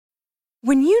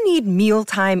When you need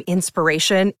mealtime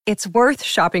inspiration, it's worth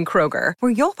shopping Kroger,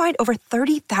 where you'll find over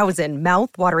 30,000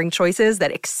 mouth-watering choices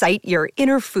that excite your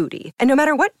inner foodie. And no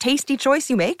matter what tasty choice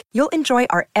you make, you'll enjoy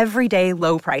our everyday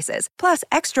low prices, plus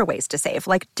extra ways to save,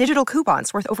 like digital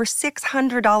coupons worth over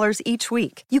 $600 each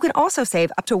week. You can also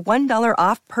save up to $1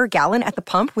 off per gallon at the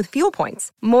pump with fuel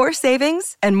points. More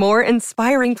savings and more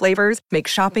inspiring flavors make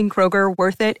shopping Kroger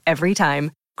worth it every time.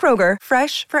 Kroger,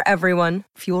 fresh for everyone.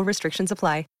 Fuel restrictions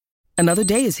apply. Another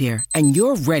day is here, and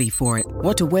you're ready for it.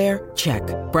 What to wear? Check.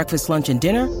 Breakfast, lunch, and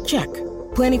dinner? Check.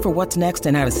 Planning for what's next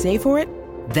and how to save for it?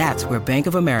 That's where Bank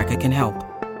of America can help.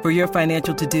 For your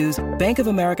financial to-dos, Bank of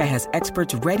America has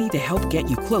experts ready to help get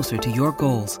you closer to your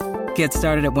goals. Get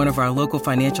started at one of our local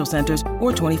financial centers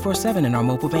or 24/7 in our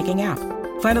mobile banking app.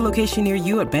 Find a location near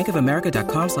you at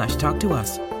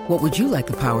bankofamerica.com/talktous. What would you like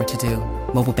the power to do?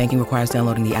 Mobile banking requires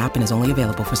downloading the app and is only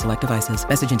available for select devices.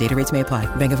 Message and data rates may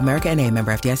apply. Bank of America N.A.,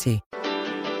 member FDIC.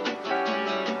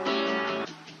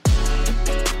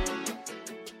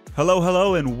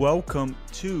 Hello, and welcome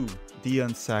to the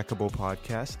Unsackable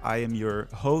Podcast. I am your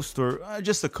host, or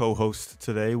just a co-host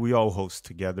today. We all host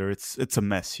together. It's a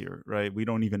mess here, right? We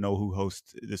don't even know who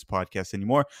hosts this podcast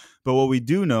anymore. But what we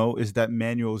do know is that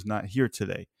Manuel is not here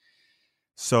today.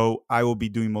 So I will be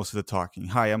doing most of the talking.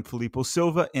 Hi, I'm Filippo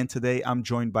Silva, and today I'm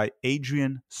joined by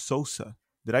Adrian Sousa.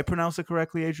 Did I pronounce it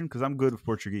correctly, Adrian? Because I'm good with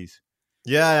Portuguese.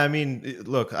 Yeah, I mean,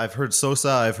 look, I've heard Sosa,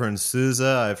 I've heard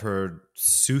Sousa, I've heard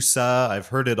Sousa, I've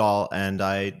heard it all, and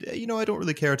I don't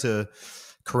really care to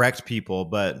correct people,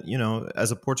 but, as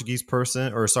a Portuguese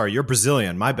person, you're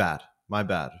Brazilian, my bad,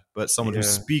 but someone who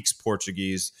speaks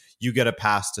Portuguese, you get a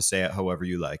pass to say it however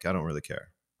you like. I don't really care.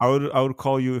 I would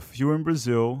call you, if you were in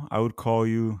Brazil, I would call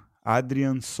you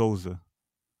Adrian Sousa.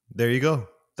 There you go.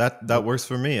 That works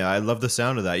for me. I love the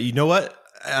sound of that. You know what?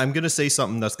 I'm going to say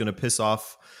something that's going to piss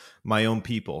off my own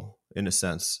people, in a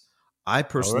sense. I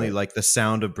personally like the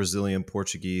sound of Brazilian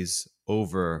Portuguese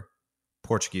over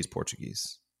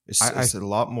Portuguese. It's a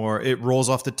lot more, it rolls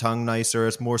off the tongue nicer.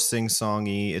 It's more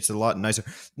sing-songy. It's a lot nicer.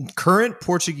 Current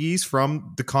Portuguese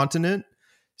from the continent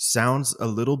sounds a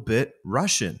little bit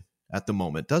Russian at the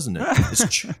moment, doesn't it?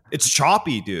 It's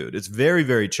choppy, dude. It's very,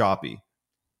 very choppy.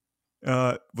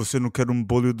 Você não quer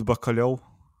bolho de bacalhau?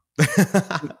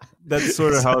 That's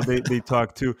sort of how they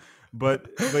talk too. But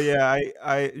yeah,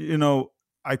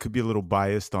 I could be a little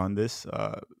biased on this,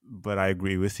 but I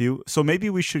agree with you. So maybe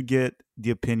we should get the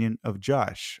opinion of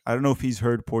Josh. I don't know if he's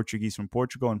heard Portuguese from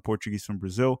Portugal and Portuguese from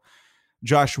Brazil.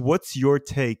 Josh, what's your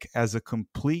take as a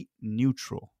complete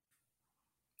neutral?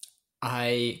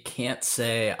 I can't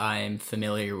say I'm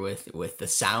familiar with the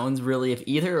sounds really of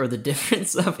either or the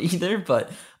difference of either,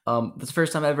 but it's the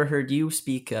first time I ever heard you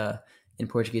speak in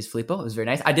Portuguese, Filippo. It was very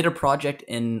nice. I did a project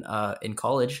in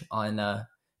college on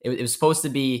it was supposed to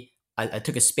be I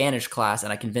took a Spanish class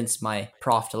and I convinced my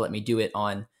prof to let me do it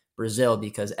on Brazil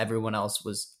because everyone else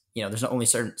was, there's only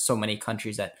so many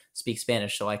countries that speak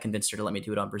Spanish, so I convinced her to let me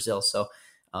do it on Brazil. So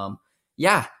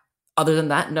yeah. Other than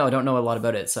that, no, I don't know a lot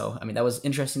about it. So, I mean, that was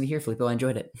interesting to hear, Filippo. I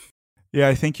enjoyed it. Yeah,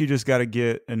 I think you just got to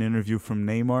get an interview from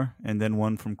Neymar and then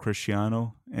one from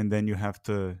Cristiano. And then you have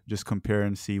to just compare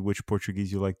and see which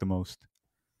Portuguese you like the most.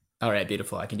 All right,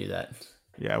 beautiful. I can do that.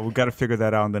 Yeah, we've got to figure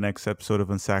that out in the next episode of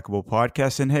Unsackable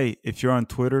Podcast. And hey, if you're on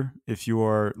Twitter, if you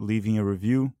are leaving a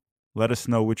review, let us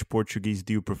know which Portuguese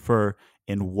do you prefer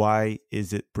and why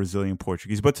is it Brazilian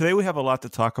Portuguese. But today we have a lot to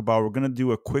talk about. We're going to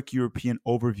do a quick European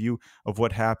overview of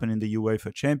what happened in the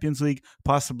UEFA Champions League,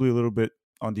 possibly a little bit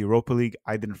on the Europa League.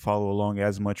 I didn't follow along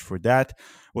as much for that.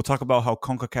 We'll talk about how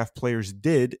CONCACAF players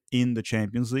did in the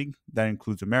Champions League. That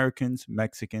includes Americans,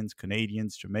 Mexicans,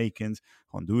 Canadians, Jamaicans,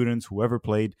 Hondurans, whoever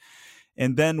played.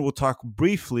 And then we'll talk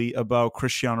briefly about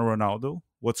Cristiano Ronaldo,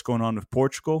 what's going on with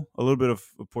Portugal, a little bit of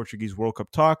Portuguese World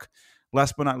Cup talk.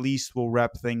 Last but not least, we'll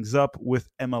wrap things up with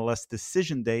MLS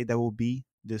Decision Day that will be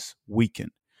this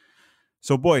weekend.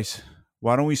 So, boys,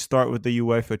 why don't we start with the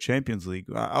UEFA Champions League?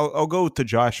 I'll go to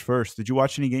Josh first. Did you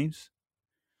watch any games?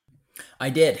 I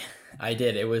did.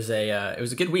 It was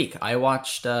a good week. I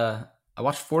watched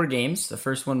 4 games. The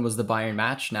first one was the Bayern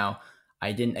match. Now,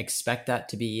 I didn't expect that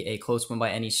to be a close one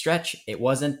by any stretch. It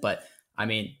wasn't, but I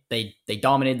mean, they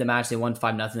dominated the match. They won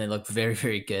 5-0. They looked very,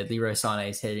 very good. Leroy Sané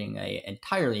is hitting an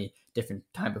entirely different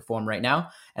time of form right now.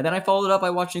 And then I followed it up by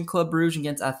watching Club Brugge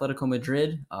against Atletico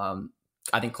Madrid.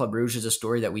 I think Club Brugge is a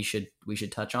story that we should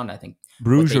touch on. I think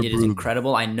what they did is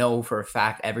incredible. I know for a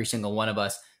fact every single one of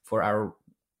us for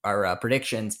our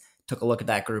predictions took a look at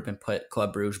that group and put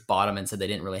Club Brugge bottom and said they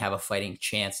didn't really have a fighting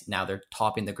chance. Now they're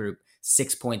topping the group,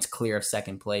 6 points clear of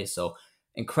second place. So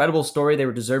incredible story. They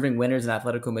were deserving winners, and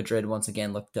Atletico Madrid once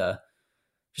again looked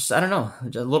just, I don't know,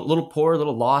 a little poor, a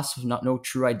little lost, not no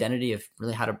true identity of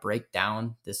really how to break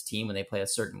down this team when they play a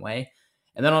certain way.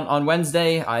 And then on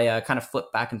Wednesday, I kind of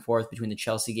flipped back and forth between the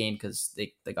Chelsea game because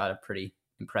they got a pretty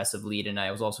impressive lead, and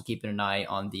I was also keeping an eye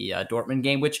on the Dortmund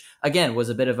game, which again was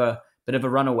a bit of a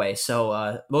runaway.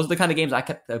 So those are the kind of games I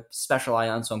kept a special eye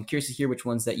on. So I'm curious to hear which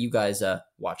ones that you guys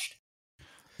watched.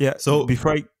 Yeah. So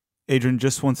Adrian,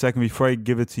 just 1 second before I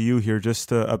give it to you here, just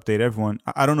to update everyone.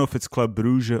 I don't know if it's Club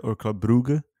Brugge or Club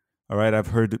Brugge. All right. I've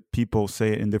heard people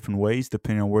say it in different ways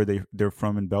depending on where they're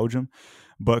from in Belgium.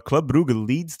 But Club Brugge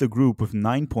leads the group with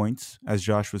 9 points, as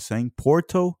Josh was saying.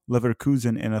 Porto,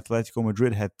 Leverkusen, and Atletico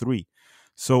Madrid had 3.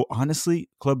 So honestly,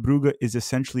 Club Brugge is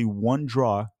essentially one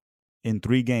draw in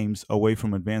 3 games away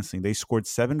from advancing. They scored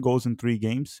 7 goals in 3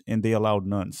 games and they allowed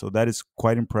none. So that is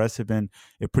quite impressive. And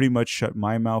it pretty much shut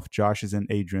my mouth, Josh's and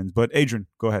Adrian's. But Adrian,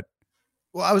 go ahead.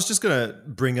 Well, I was just going to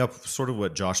bring up sort of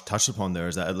what Josh touched upon there,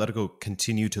 is that Atletico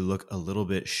continue to look a little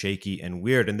bit shaky and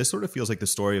weird. And this sort of feels like the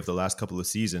story of the last couple of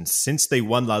seasons since they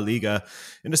won La Liga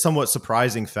in a somewhat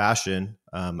surprising fashion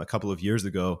a couple of years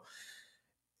ago.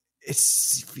 It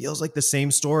feels like the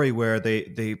same story where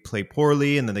they play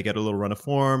poorly and then they get a little run of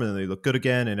form and then they look good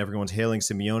again and everyone's hailing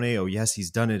Simeone. Oh, yes,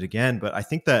 he's done it again. But I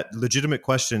think that legitimate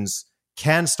questions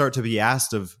can start to be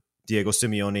asked of Diego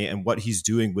Simeone and what he's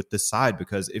doing with this side,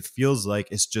 because it feels like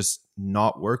it's just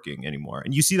not working anymore.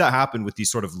 And you see that happen with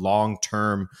these sort of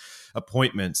long-term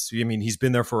appointments. I mean, he's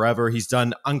been there forever. He's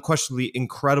done unquestionably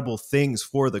incredible things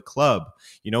for the club.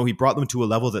 You know, he brought them to a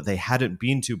level that they hadn't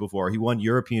been to before. He won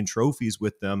European trophies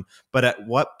with them. But at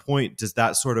what point does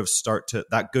that sort of start to,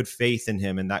 that good faith in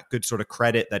him and that good sort of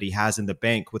credit that he has in the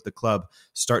bank with the club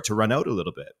start to run out a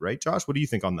little bit, right? Josh, what do you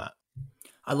think on that?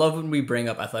 I love when we bring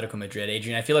up Atletico Madrid,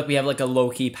 Adrian. I feel like we have like a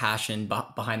low-key passion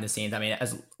behind the scenes. I mean,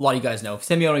 as a lot of you guys know,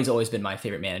 Simeone's always been my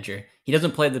favorite manager. He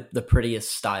doesn't play the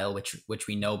prettiest style, which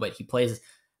we know, but he plays.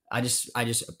 I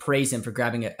just praise him for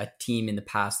grabbing a team in the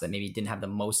past that maybe didn't have the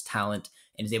most talent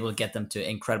and is able to get them to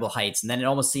incredible heights. And then it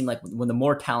almost seemed like when the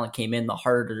more talent came in, the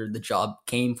harder the job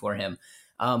came for him.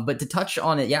 But to touch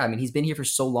on it, yeah, I mean, he's been here for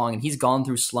so long and he's gone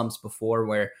through slumps before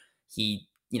where he,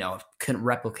 couldn't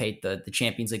replicate the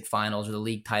Champions League finals or the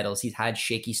league titles. He's had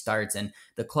shaky starts and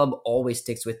the club always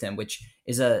sticks with him, which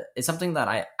is something that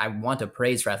I want to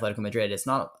praise for Atletico Madrid. It's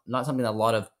not something that a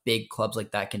lot of big clubs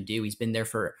like that can do. He's been there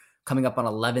for coming up on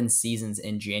 11 seasons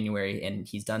in January, and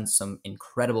he's done some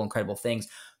incredible things.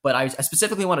 But I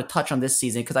specifically want to touch on this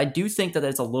season because I do think that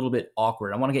it's a little bit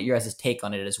awkward. I want to get your guys' take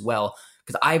on it as well,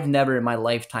 because I've never in my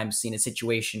lifetime seen a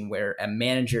situation where a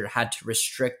manager had to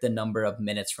restrict the number of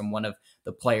minutes from one of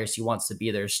the players he wants to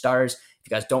be their stars. If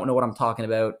you guys don't know what I'm talking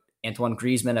about, Antoine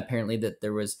Griezmann, apparently that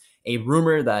there was a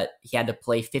rumor that he had to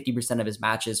play 50% of his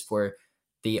matches for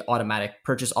the automatic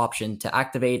purchase option to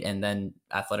activate, and then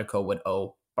Atletico would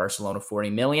owe Barcelona 40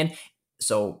 million.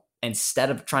 So instead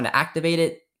of trying to activate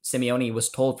it, Simeone was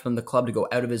told from the club to go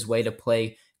out of his way to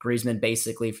play Griezmann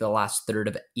basically for the last third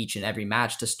of each and every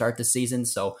match to start the season.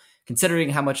 So considering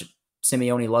how much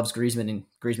Simeone loves Griezmann and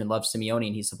Griezmann loves Simeone,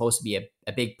 and he's supposed to be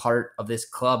a big part of this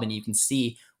club, and you can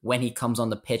see when he comes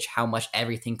on the pitch how much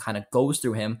everything kind of goes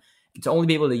through him, to only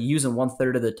be able to use him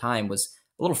 1/3 of the time was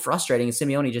a little frustrating. And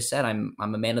Simeone just said, I'm a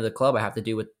man of the club. I have to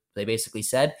do what they basically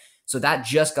said. So that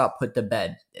just got put to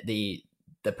bed. The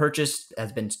purchase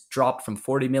has been dropped from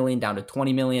 40 million down to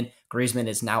 20 million. Griezmann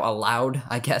is now allowed,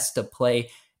 I guess, to play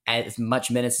as much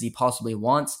minutes as he possibly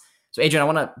wants. So Adrian, I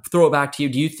want to throw it back to you.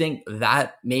 Do you think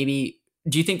that's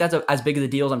as big of a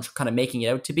deal as I'm kind of making it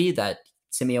out to be, that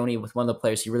Simeone with one of the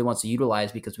players he really wants to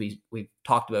utilize, because we've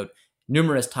talked about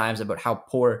numerous times about how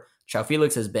poor João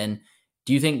Felix has been.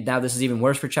 Do you think now this is even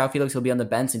worse for João Felix? He'll be on the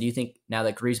bench. And do you think now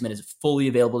that Griezmann is fully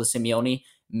available to Simeone,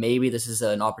 maybe this is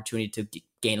an opportunity to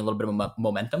gain a little bit of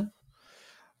momentum?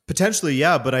 Potentially,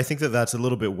 yeah, but I think that that's a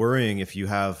little bit worrying if you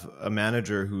have a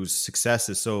manager whose success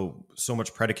is so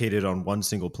much predicated on one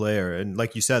single player. And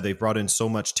like you said, they've brought in so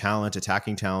much talent,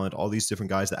 attacking talent, all these different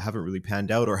guys that haven't really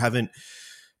panned out or haven't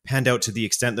panned out to the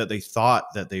extent that they thought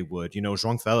that they would.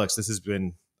 João Felix, this has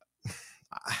been...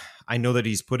 I know that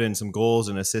he's put in some goals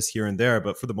and assists here and there,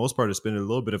 but for the most part, it's been a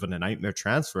little bit of a nightmare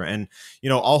transfer. And,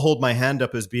 I'll hold my hand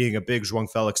up as being a big João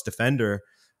Felix defender,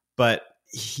 but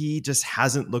he just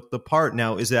hasn't looked the part.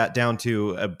 Now, is that down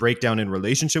to a breakdown in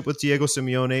relationship with Diego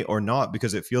Simeone or not?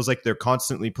 Because it feels like they're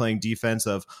constantly playing defense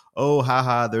of,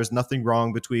 there's nothing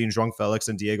wrong between João Felix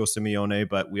and Diego Simeone,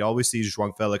 but we always see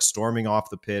João Felix storming off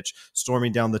the pitch,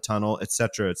 storming down the tunnel,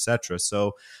 etc., etc.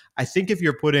 So I think if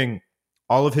you're putting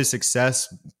all of his success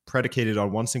predicated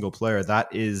on one single player, that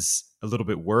is a little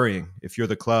bit worrying if you're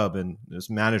the club and this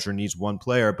manager needs one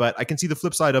player. But I can see the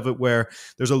flip side of it, where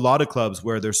there's a lot of clubs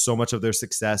where there's so much of their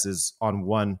success is on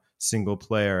one single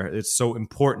player. It's so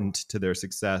important to their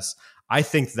success. I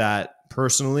think that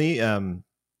personally,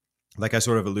 like I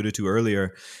sort of alluded to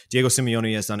earlier, Diego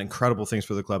Simeone has done incredible things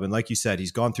for the club. And like you said,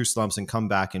 he's gone through slumps and come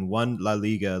back and won La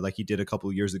Liga like he did a couple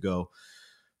of years ago.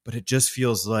 But it just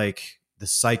feels like the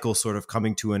cycle sort of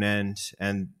coming to an end,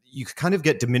 and you kind of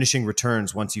get diminishing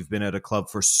returns once you've been at a club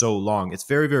for so long. It's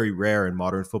very, very rare in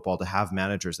modern football to have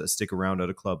managers that stick around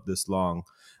at a club this long.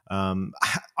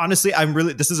 Honestly,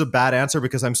 this is a bad answer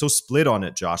because I'm so split on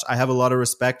it, Josh. I have a lot of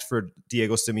respect for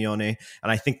Diego Simeone,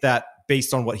 and I think that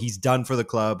based on what he's done for the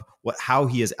club, how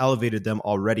he has elevated them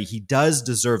already, he does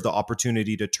deserve the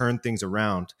opportunity to turn things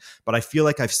around. But I feel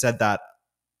like I've said that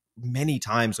many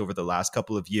times over the last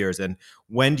couple of years. And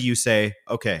when do you say,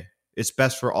 okay, it's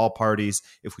best for all parties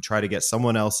if we try to get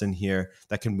someone else in here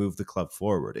that can move the club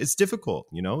forward? It's difficult,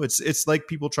 it's like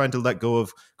people trying to let go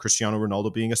of Cristiano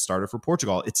Ronaldo being a starter for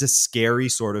Portugal. It's a scary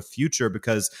sort of future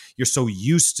because you're so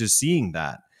used to seeing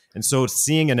that. And so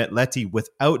seeing an Atleti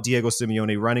without Diego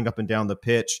Simeone running up and down the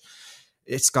pitch,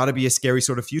 it's got to be a scary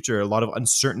sort of future. A lot of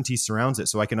uncertainty surrounds it.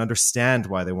 So I can understand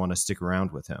why they want to stick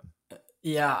around with him.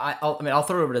 Yeah, I'll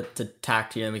throw it over to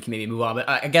Tact here and we can maybe move on. But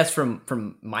I guess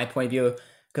from my point of view,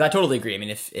 because I totally agree. I mean,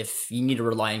 if you need to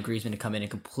rely on Griezmann to come in and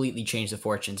completely change the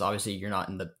fortunes, obviously you're not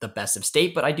in the best of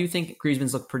state. But I do think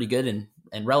Griezmann's look pretty good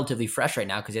and relatively fresh right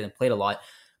now because he hasn't played a lot.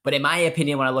 But in my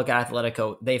opinion, when I look at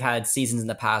Atletico, they've had seasons in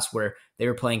the past where they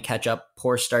were playing catch up,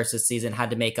 poor starts this season,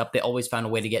 had to make up. They always found a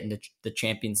way to get into the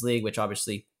Champions League, which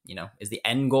obviously, is the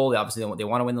end goal. They obviously they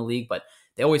want to win the league, but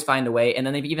they always find a way. And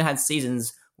then they've even had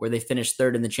seasons where they finished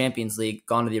third in the Champions League,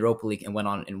 gone to the Europa League, and went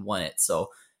on and won it. So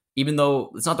even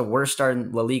though it's not the worst start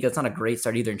in La Liga, it's not a great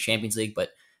start either in Champions League, but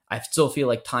I still feel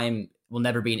like time will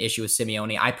never be an issue with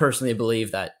Simeone. I personally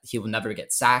believe that he will never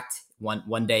get sacked.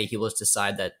 One day he will just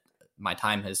decide that my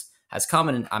time has come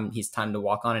and he's time to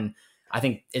walk on. And I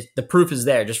think the proof is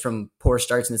there just from poor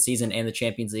starts in the season and the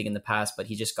Champions League in the past, but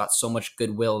he just got so much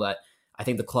goodwill that I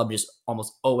think the club just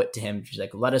almost owe it to him. She's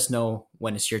like, let us know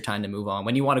when it's your time to move on,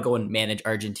 when you want to go and manage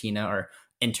Argentina or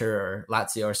Inter or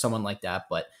Lazio or someone like that.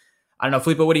 But I don't know,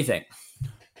 Filippo, what do you think?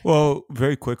 Well,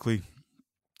 very quickly,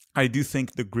 I do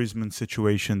think the Griezmann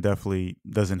situation definitely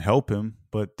doesn't help him,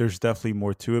 but there's definitely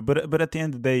more to it. But at the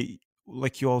end of the day,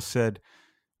 like you all said,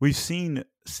 we've seen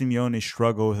Simeone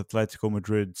struggle with Atletico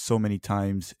Madrid so many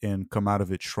times and come out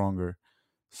of it stronger.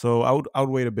 So I would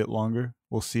wait a bit longer.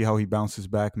 We'll see how he bounces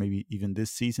back, maybe even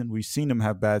this season. We've seen him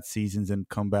have bad seasons and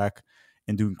come back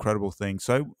and do incredible things.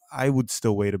 So I would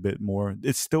still wait a bit more.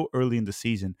 It's still early in the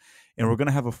season, and we're going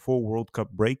to have a full World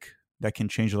Cup break that can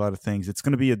change a lot of things. It's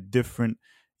going to be a different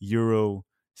Euro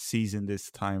season this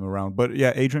time around. But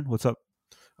yeah, Adrian, what's up?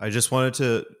 I just wanted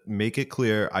to make it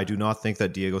clear, I do not think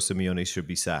that Diego Simeone should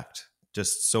be sacked.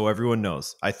 Just so everyone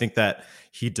knows. I think that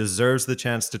he deserves the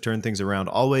chance to turn things around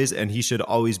always, and he should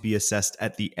always be assessed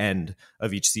at the end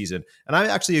of each season. And I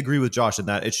actually agree with Josh in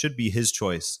that it should be his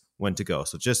choice when to go.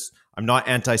 So I'm not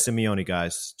anti-Simeone,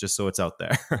 guys, just so it's out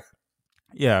there.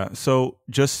 Yeah, so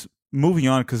just moving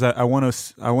on, because I want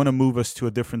to move us to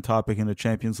a different topic in the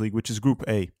Champions League, which is Group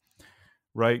A.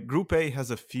 Right? Group A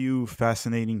has a few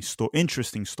fascinating,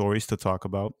 interesting stories to talk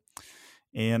about.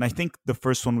 And I think the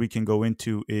first one we can go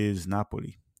into is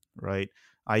Napoli, right?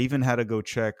 I even had to go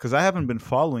check because I haven't been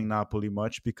following Napoli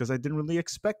much because I didn't really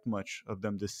expect much of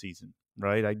them this season,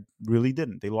 right? I really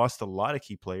didn't. They lost a lot of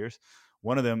key players,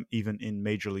 one of them even in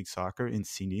Major League Soccer,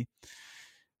 Insigne.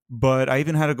 But I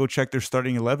even had to go check their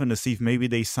starting 11 to see if maybe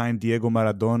they signed Diego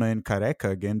Maradona and Careca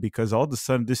again, because all of a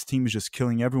sudden this team is just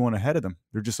killing everyone ahead of them.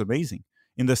 They're just amazing.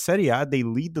 In the Serie A, they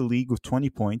lead the league with 20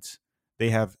 points. They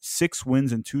have 6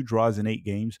 wins and 2 draws in 8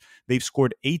 games. They've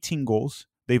scored 18 goals.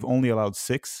 They've only allowed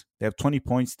 6. They have 20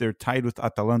 points. They're tied with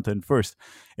Atalanta in first.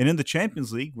 And in the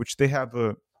Champions League, which they have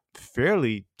a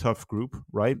fairly tough group,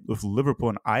 right, with Liverpool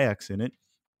and Ajax in it,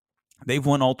 they've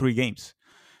won all 3 games.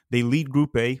 They lead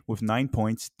Group A with 9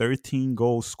 points, 13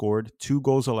 goals scored, 2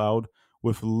 goals allowed,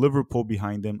 with Liverpool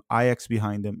behind them, Ajax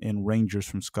behind them, and Rangers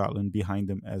from Scotland behind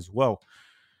them as well.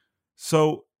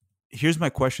 So here's my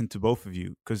question to both of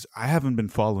you, because I haven't been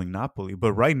following Napoli,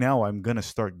 but right now I'm going to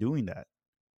start doing that.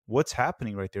 What's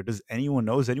happening right there? Does anyone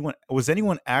know? Was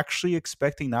anyone actually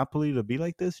expecting Napoli to be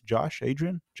like this? Josh,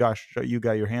 Adrian? Josh, you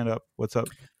got your hand up. What's up?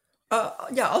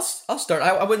 Yeah, I'll start.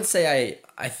 I wouldn't say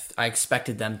I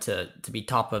expected them to be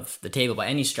top of the table by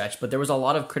any stretch, but there was a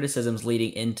lot of criticisms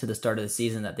leading into the start of the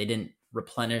season that they didn't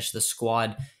replenish the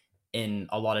squad in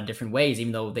a lot of different ways,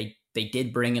 even though they they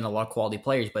did bring in a lot of quality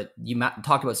players, but you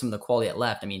talked about some of the quality at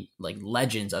left. I mean, like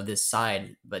legends of this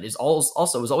side, but it was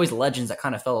always legends that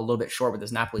kind of fell a little bit short with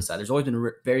this Napoli side. There's always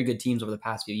been very good teams over the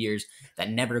past few years that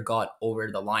never got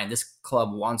over the line. This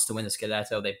club wants to win the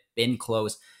Scudetto. They've been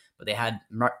close, but they had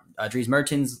Dries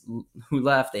Mertens who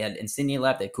left. They had Insigne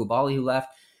left. They had Koulibaly who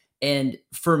left. And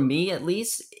for me, at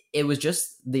least, it was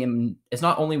just it's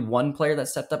not only one player that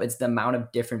stepped up, it's the amount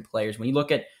of different players. When you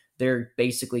look at their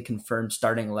basically confirmed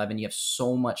starting 11, you have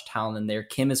so much talent in there.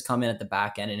 Kim has come in at the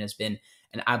back end and has been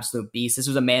an absolute beast. This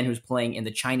was a man who's playing in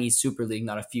the Chinese Super League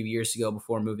not a few years ago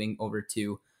before moving over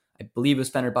to, I believe it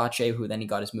was Fenerbahce, who then he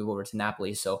got his move over to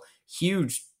Napoli. So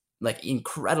huge, like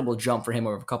incredible jump for him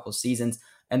over a couple of seasons.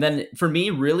 And then for me,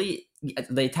 really,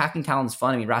 the attacking talent is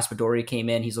fun. I mean, Raspadori came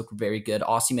in. He's looked very good.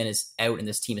 Osimhen is out, and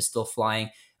this team is still flying.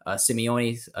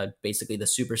 Simeone, basically the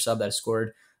super sub that has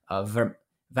scored.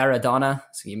 Maradona.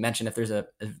 So you mentioned if there's a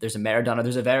Maradona,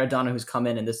 there's a Maradona who's come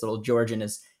in, and this little Georgian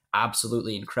is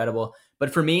absolutely incredible.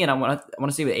 But for me, and I want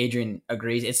to see what Adrian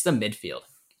agrees, it's the midfield.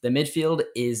 The midfield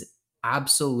is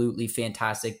absolutely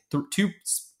fantastic. Two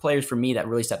players for me that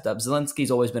really stepped up.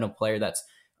 Zielinski's always been a player that's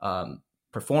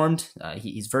performed.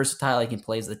 He's versatile. He can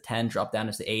play as the 10, drop down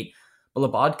as the 8. But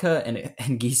Lobotka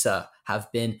and Gisa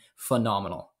have been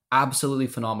phenomenal. Absolutely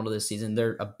phenomenal this season.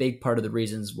 They're a big part of the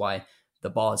reasons why the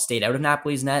ball has stayed out of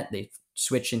Napoli's net. They've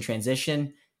switched in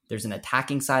transition. There's an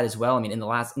attacking side as well. I mean, in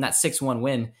that 6-1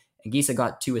 win, Gisa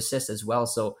got 2 assists as well.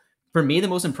 So for me, the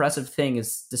most impressive thing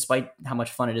is, despite how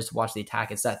much fun it is to watch the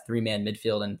attack, it's that 3-man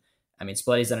midfield. And I mean,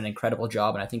 Spalletti's done an incredible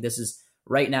job. And I think this is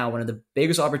right now one of the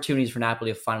biggest opportunities for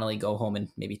Napoli to finally go home and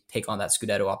maybe take on that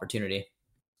Scudetto opportunity.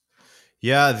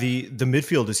 Yeah, the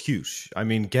midfield is huge. I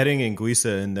mean, getting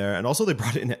Anguissa in there, and also they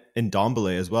brought in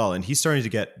Ndombele as well, and he's starting to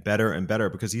get better and better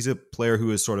because he's a player who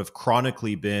has sort of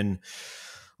chronically been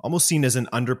almost seen as an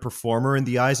underperformer in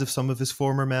the eyes of some of his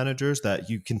former managers, that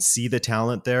you can see the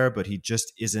talent there, but he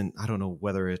just isn't. I don't know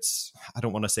whether I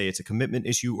don't want to say it's a commitment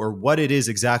issue or what it is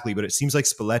exactly, but it seems like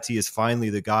Spalletti is finally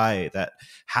the guy that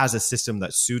has a system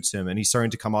that suits him, and he's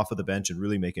starting to come off of the bench and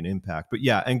really make an impact. But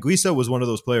yeah, Anguissa was one of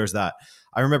those players that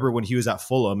I remember when he was at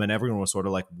Fulham and everyone was sort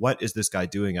of like, what is this guy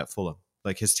doing at Fulham?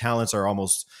 Like, his talents are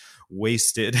almost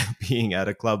wasted being at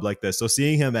a club like this. So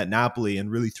seeing him at Napoli and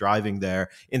really thriving there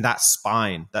in that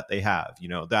spine that they have,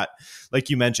 that, like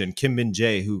you mentioned, Kim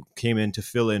Min-jae, who came in to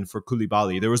fill in for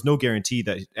Koulibaly, there was no guarantee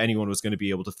that anyone was going to be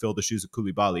able to fill the shoes of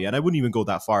Koulibaly. And I wouldn't even go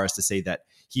that far as to say that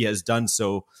he has done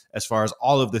so as far as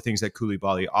all of the things that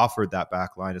Koulibaly offered that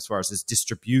back line, as far as his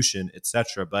distribution,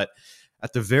 etc. But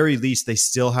at the very least, they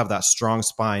still have that strong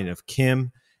spine of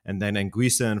Kim, and then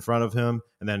Anguissa in front of him,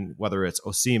 and then whether it's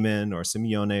Osimhen or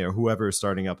Simeone or whoever is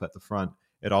starting up at the front,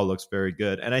 it all looks very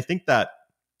good. And I think that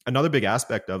another big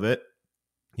aspect of it,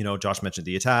 Josh mentioned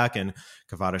the attack, and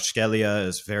Kvaratskhelia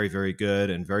is very, very good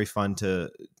and very fun to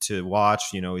watch.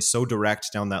 He's so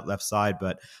direct down that left side.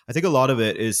 But I think a lot of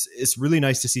it is, it's really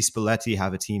nice to see Spalletti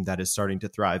have a team that is starting to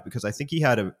thrive, because I think he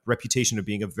had a reputation of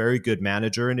being a very good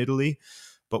manager in Italy,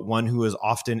 but one who is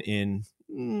often in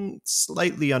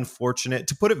slightly unfortunate,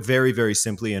 to put it very, very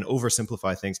simply and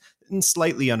oversimplify things, in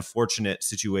slightly unfortunate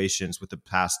situations with the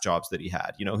past jobs that he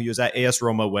had. He was at AS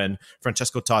Roma when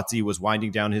Francesco Totti was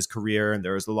winding down his career, and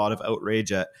there was a lot of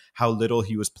outrage at how little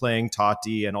he was playing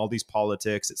Totti and all these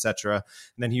politics, etc.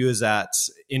 And then he was at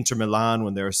Inter Milan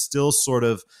when there was still sort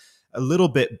of a little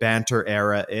bit banter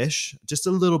era-ish, just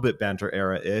a little bit banter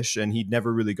era-ish, and he'd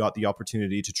never really got the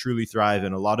opportunity to truly thrive,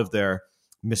 and a lot of their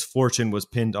misfortune was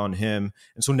pinned on him.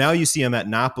 And so now you see him at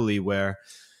Napoli, where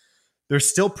there's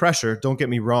still pressure, don't get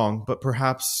me wrong, but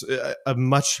perhaps a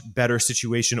much better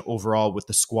situation overall with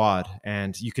the squad.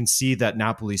 And you can see that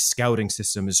Napoli's scouting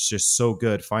system is just so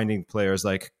good, finding players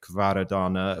like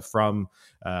Kvaradona from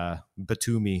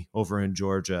Batumi over in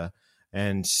Georgia.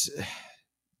 And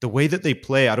the way that they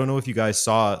play, I don't know if you guys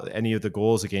saw any of the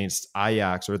goals against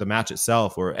Ajax or the match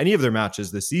itself or any of their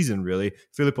matches this season, really.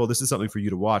 Filippo, this is something for you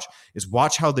to watch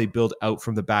how they build out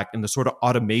from the back and the sort of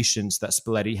automations that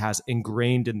Spalletti has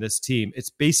ingrained in this team. It's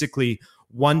basically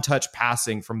one-touch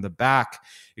passing from the back.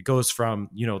 It goes from,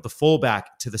 the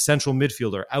fullback to the central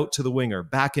midfielder, out to the winger,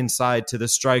 back inside to the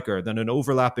striker, then an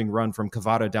overlapping run from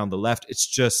Kvara down the left. It's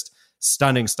just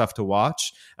stunning stuff to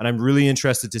watch. And I'm really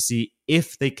interested to see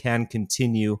if they can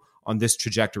continue on this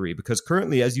trajectory, because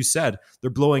currently, as you said, they're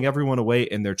blowing everyone away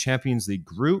in their Champions League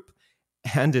group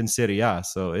and in Serie A.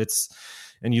 So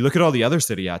and you look at all the other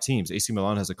Serie A teams, AC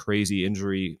Milan has a crazy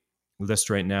injury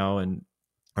list right now and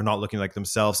are not looking like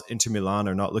themselves. Inter Milan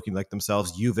are not looking like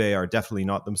themselves. Juve are definitely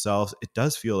not themselves. It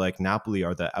does feel like Napoli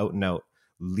are the out and out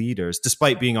leaders,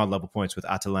 despite being on level points with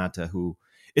Atalanta, who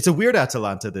it's a weird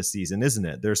Atalanta this season, isn't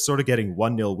it? They're sort of getting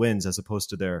 1-0 wins as opposed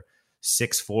to their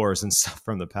 6-4s and stuff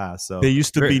from the past. So they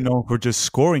used to be known for just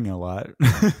scoring a lot.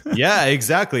 Yeah,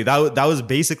 exactly. That was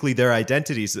basically their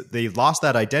identities. They lost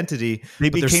that identity. They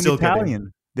but became still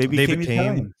Italian. They became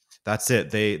Italian. That's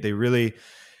it. They really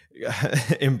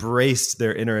embraced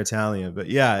their inner Italian. But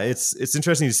yeah, it's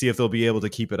interesting to see if they'll be able to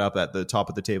keep it up at the top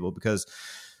of the table, because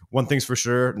one thing's for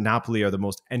sure, Napoli are the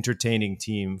most entertaining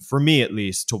team, for me at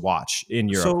least, to watch in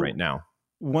Europe right now.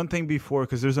 One thing before,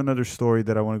 because there's another story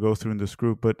that I want to go through in this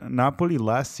group, but Napoli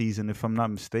last season, if I'm not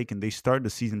mistaken, they started the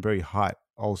season very hot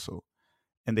also,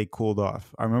 and they cooled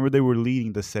off. I remember they were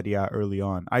leading the Serie A early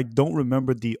on. I don't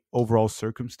remember the overall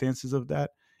circumstances of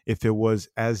that, if it was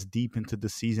as deep into the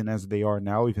season as they are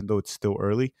now, even though it's still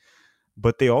early.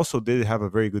 But they also did have a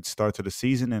very good start to the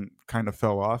season and kind of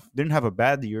fell off. Didn't have a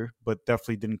bad year, but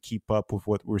definitely didn't keep up with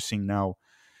what we're seeing now.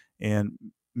 And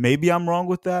maybe I'm wrong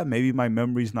with that. Maybe my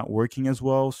memory's not working as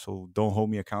well, so don't hold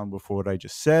me accountable for what I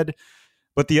just said.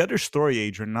 But the other story,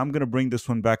 Adrian, and I'm going to bring this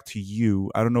one back to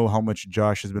you. I don't know how much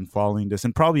Josh has been following this,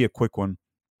 and probably a quick one.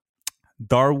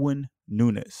 Darwin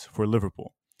Núñez for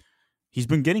Liverpool. He's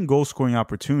been getting goal-scoring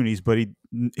opportunities, but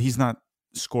he's not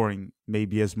scoring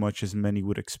maybe as much as many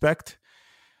would expect.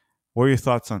 What are your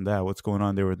thoughts on that? What's going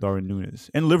on there with Darwin Núñez?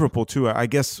 And Liverpool, too. I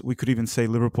guess we could even say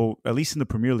Liverpool, at least in the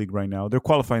Premier League right now, they're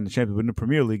qualifying the champion, but in the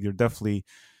Premier League, they're definitely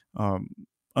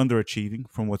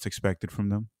underachieving from what's expected from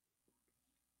them.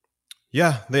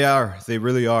 Yeah, they are. They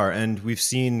really are. And we've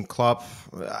seen Klopp.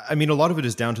 I mean, a lot of it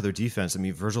is down to their defense. I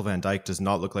mean, Virgil van Dijk does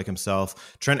not look like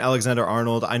himself. Trent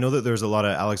Alexander-Arnold. I know that there's a lot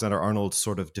of Alexander-Arnold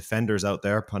sort of defenders out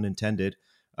there, pun intended.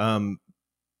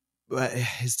 But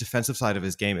his defensive side of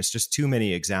his game, it's just too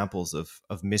many examples of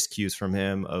miscues from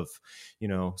him, of,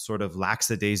 sort of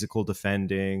lackadaisical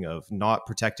defending, of not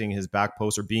protecting his back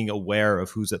post or being aware of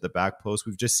who's at the back post.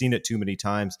 We've just seen it too many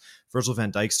times. Virgil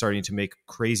van Dijk starting to make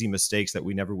crazy mistakes that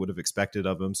we never would have expected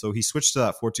of him. So he switched to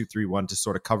that 4-2-3-1 to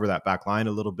sort of cover that back line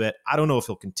a little bit. I don't know if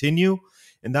he'll continue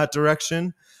in that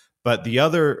direction. But the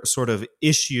other sort of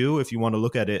issue, if you want to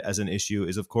look at it as an issue,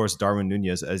 is, of course, Darwin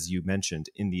Núñez, as you mentioned,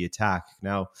 in the attack.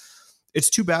 Now,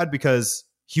 it's too bad because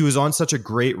he was on such a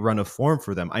great run of form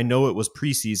for them. I know it was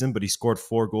preseason, but he scored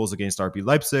 4 goals against RB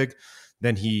Leipzig.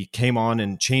 Then he came on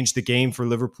and changed the game for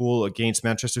Liverpool against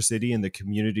Manchester City in the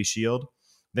Community Shield.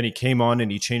 Then he came on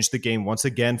and he changed the game once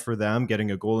again for them, getting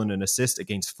a goal and an assist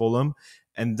against Fulham.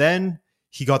 And then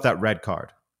he got that red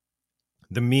card.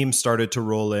 The memes started to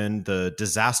roll in, the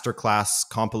disaster class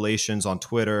compilations on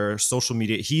Twitter, social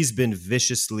media. He's been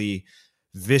viciously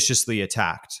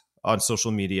attacked on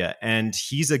social media. And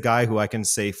he's a guy who I can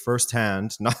say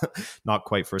firsthand, not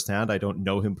quite firsthand, I don't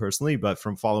know him personally, but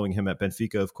from following him at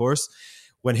Benfica, of course,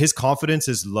 when his confidence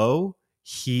is low,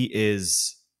 he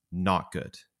is not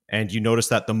good. And you notice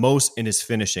that the most in his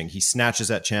finishing. He snatches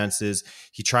at chances.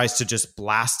 He tries to just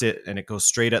blast it and it goes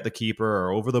straight at the keeper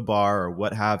or over the bar or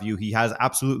what have you. He has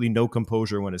absolutely no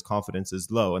composure when his confidence is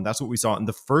low. And that's what we saw in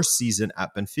the first season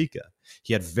at Benfica.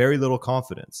 He had very little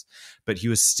confidence, but he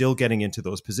was still getting into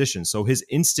those positions. So his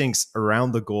instincts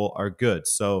around the goal are good.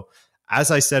 So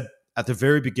as I said at the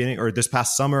very beginning, or this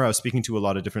past summer, I was speaking to a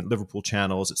lot of different Liverpool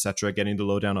channels, etc., getting the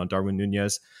lowdown on Darwin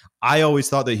Núñez. I always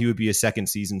thought that he would be a second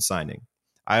season signing.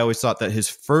 I always thought that his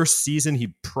first season,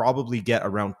 he'd probably get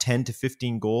around 10 to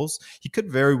 15 goals. He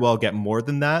could very well get more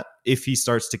than that if he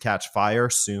starts to catch fire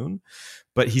soon.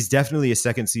 But he's definitely a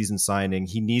second season signing.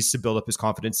 He needs to build up his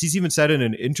confidence. He's even said in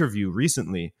an interview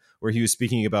recently where he was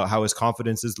speaking about how his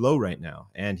confidence is low right now,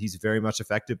 and he's very much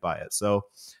affected by it. So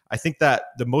I think that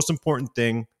the most important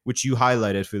thing, which you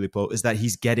highlighted, Filippo, is that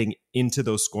he's getting into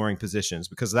those scoring positions,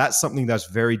 because that's something that's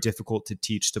very difficult to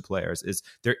teach to players, is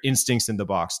their instincts in the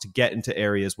box to get into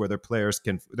areas where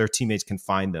their teammates can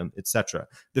find them, etc.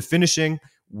 The finishing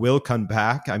will come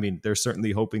back. I mean, they're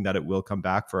certainly hoping that it will come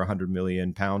back for £100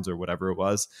 million or whatever it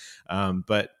was.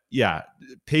 But yeah,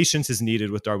 patience is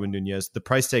needed with Darwin Núñez. The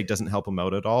price tag doesn't help him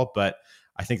out at all, but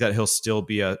I think that he'll still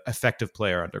be an effective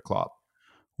player under Klopp.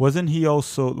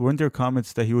 Weren't there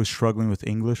comments that he was struggling with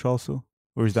English also?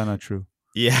 Or is that not true?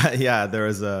 Yeah. There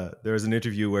was an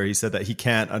interview where he said that he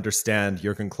can't understand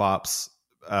Jurgen Klopp's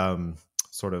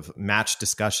sort of match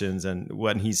discussions and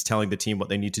when he's telling the team what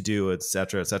they need to do, et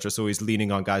cetera, et cetera. So he's leaning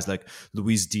on guys like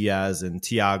Luis Diaz and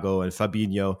Thiago and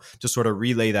Fabinho to sort of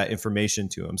relay that information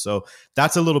to him. So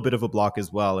that's a little bit of a block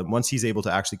as well. And once he's able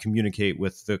to actually communicate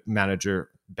with the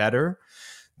manager better,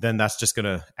 then that's just going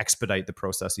to expedite the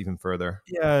process even further.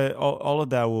 Yeah, all of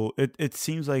that will... It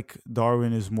seems like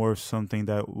Darwin is more of something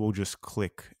that will just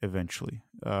click eventually.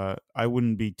 I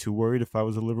wouldn't be too worried if I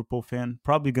was a Liverpool fan.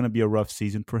 Probably going to be a rough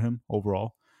season for him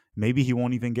overall. maybe he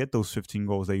won't even get those 15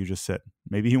 goals that you just said.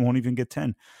 Maybe he won't even get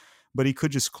 10. But he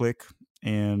could just click,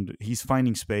 and he's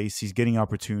finding space. He's getting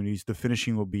opportunities. The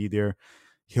finishing will be there.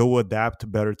 He'll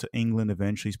adapt better to England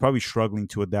eventually. He's probably struggling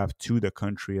to adapt to the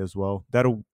country as well.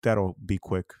 That'll be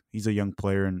quick. He's a young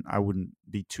player, and I wouldn't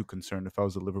be too concerned if I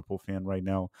was a Liverpool fan right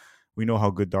now. We know how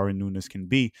good Darwin Núñez can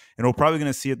be, and we're probably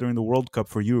going to see it during the World Cup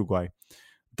for Uruguay.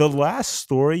 The last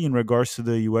story in regards to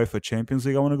the UEFA Champions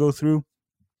League I want to go through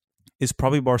is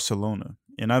probably Barcelona.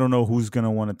 And I don't know who's going to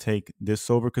want to take this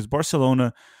over, because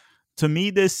Barcelona, to me,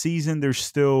 this season, they're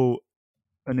still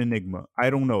an enigma. I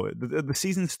don't know. The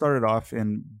season started off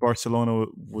and Barcelona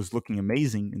was looking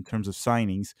amazing in terms of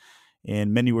signings,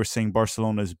 and many were saying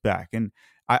Barcelona is back. And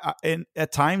and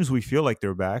at times we feel like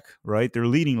they're back, right? They're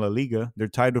leading La Liga. They're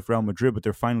tied with Real Madrid, but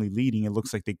they're finally leading. It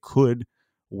looks like they could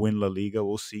win La Liga.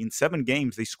 We'll see. In 7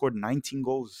 games, they scored 19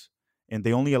 goals and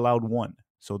they only allowed 1.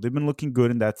 So they've been looking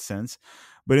good in that sense.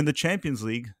 But in the Champions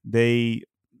League, they're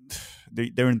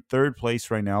in 3rd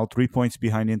place right now, 3 points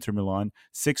behind Inter Milan,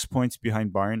 6 points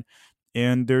behind Bayern,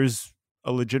 and there's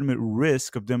a legitimate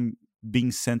risk of them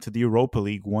being sent to the Europa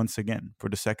League once again for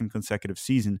the 2nd consecutive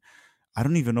season. I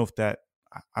don't even know if that,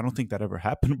 I don't think that ever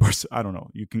happened. I don't know.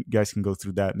 You guys can go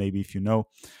through that maybe if you know.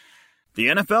 The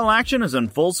NFL action is in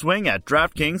full swing at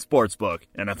DraftKings Sportsbook,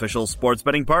 an official sports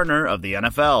betting partner of the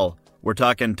NFL. We're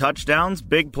talking touchdowns,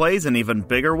 big plays, and even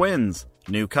bigger wins.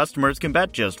 New customers can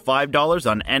bet just $5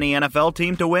 on any NFL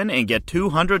team to win and get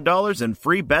 $200 in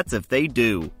free bets if they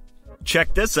do.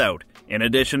 Check this out. In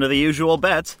addition to the usual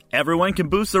bets, everyone can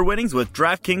boost their winnings with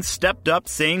DraftKings stepped-up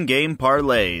same-game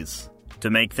parlays. To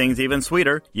make things even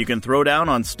sweeter, you can throw down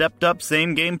on stepped-up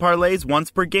same-game parlays once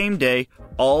per game day,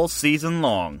 all season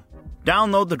long.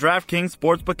 Download the DraftKings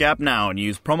Sportsbook app now and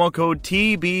use promo code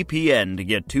TBPN to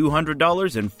get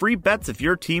 $200 in free bets if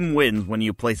your team wins when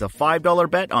you place a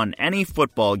 $5 bet on any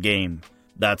football game.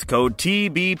 That's code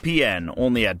TBPN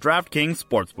only at DraftKings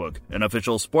Sportsbook, an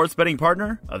official sports betting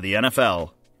partner of the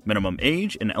NFL. Minimum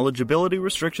age and eligibility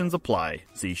restrictions apply.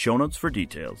 See show notes for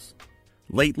details.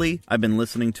 Lately, I've been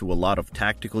listening to a lot of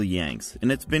Tactical Yanks,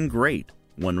 and it's been great.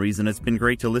 One reason it's been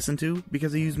great to listen to,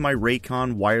 because I use my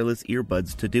Raycon wireless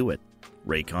earbuds to do it.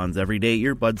 Raycon's everyday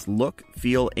earbuds look,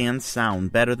 feel, and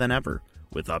sound better than ever.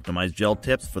 With optimized gel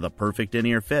tips for the perfect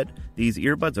in-ear fit, these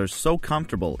earbuds are so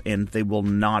comfortable and they will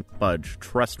not budge,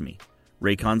 trust me.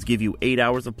 Raycons give you 8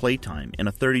 hours of playtime and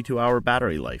a 32-hour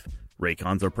battery life.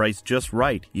 Raycons are priced just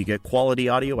right. You get quality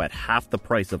audio at half the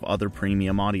price of other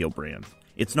premium audio brands.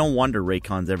 It's no wonder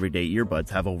Raycon's everyday earbuds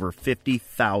have over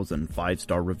 50,000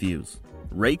 5-star reviews.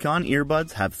 Raycon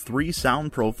earbuds have 3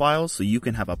 sound profiles so you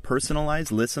can have a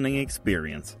personalized listening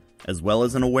experience, as well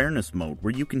as an awareness mode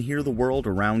where you can hear the world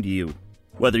around you.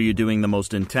 Whether you're doing the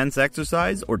most intense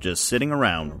exercise or just sitting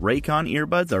around, Raycon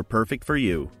earbuds are perfect for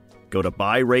you. Go to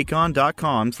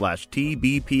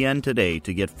buyraycon.com/TBPN today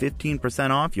to get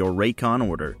 15% off your Raycon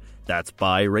order. That's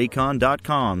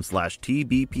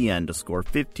buyraycon.com/TBPN to score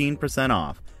 15%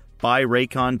 off.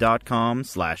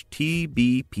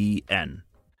 buyraycon.com/TBPN.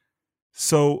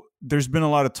 So there's been a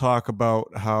lot of talk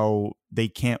about how they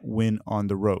can't win on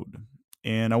the road.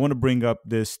 And I want to bring up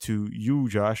this to you,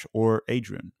 Josh, or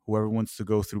Adrian, whoever wants to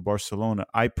go through Barcelona.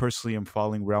 I personally am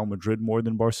following Real Madrid more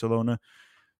than Barcelona.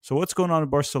 So what's going on in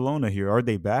Barcelona here? Are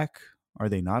they back? Are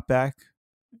they not back?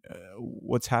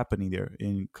 What's happening there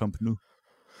in Camp Nou?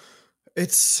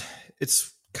 It's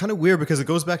kind of weird because it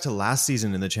goes back to last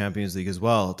season in the Champions League as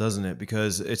well, doesn't it?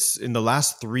 Because it's in the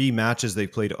last 3 matches they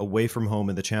played away from home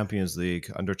in the Champions League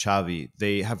under Xavi,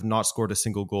 they have not scored a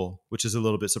single goal, which is a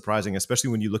little bit surprising,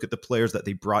 especially when you look at the players that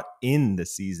they brought in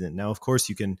this season. Now, of course,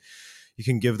 you can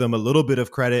give them a little bit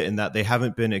of credit in that they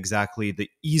haven't been exactly the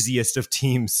easiest of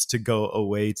teams to go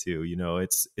away to. You know,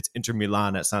 it's Inter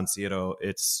Milan at San Siro,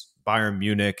 it's Bayern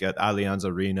Munich at Allianz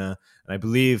Arena, and I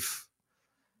believe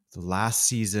the last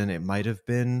season, it might have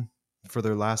been, for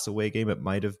their last away game, it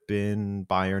might have been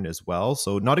Bayern as well.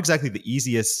 So not exactly the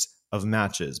easiest of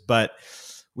matches, but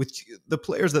with the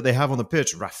players that they have on the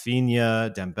pitch,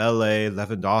 Rafinha, Dembele,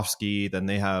 Lewandowski, then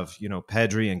they have,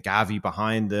 Pedri and Gavi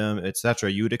behind them, etc.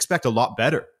 You would expect a lot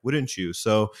better, wouldn't you?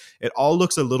 So it all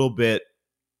looks a little bit,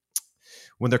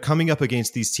 when they're coming up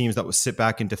against these teams that will sit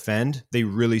back and defend, they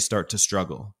really start to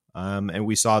struggle. And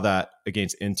we saw that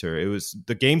against Inter.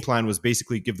 The game plan was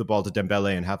basically give the ball to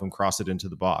Dembele and have him cross it into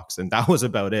the box. And that was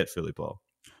about it, Filippo.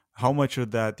 How much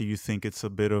of that do you think it's a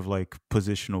bit of like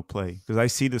positional play? Because I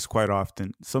see this quite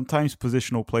often. Sometimes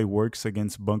positional play works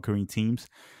against bunkering teams,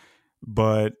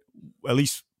 but at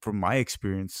least from my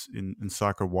experience in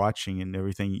soccer watching and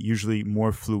everything, usually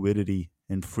more fluidity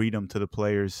and freedom to the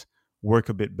players work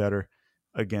a bit better.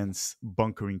 against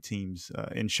bunkering teams.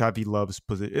 And Xavi loves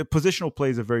positional play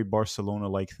is a very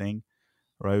Barcelona-like thing,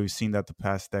 right? We've seen that the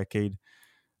past decade.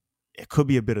 It could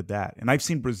be a bit of that. And I've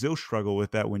seen Brazil struggle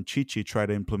with that when Chichi tried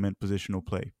to implement positional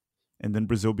play. And then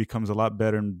Brazil becomes a lot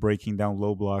better in breaking down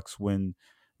low blocks when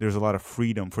there's a lot of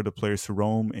freedom for the players to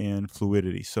roam and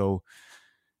fluidity. So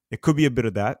it could be a bit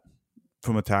of that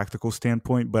from a tactical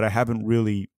standpoint, but I haven't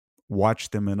really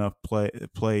watched them enough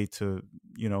play to,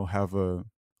 have a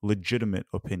legitimate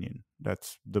opinion.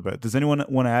 That's the best. Does anyone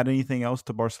want to add anything else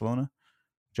to Barcelona?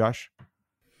 Josh?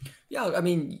 Yeah, I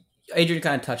mean, Adrian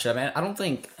kind of touched it. I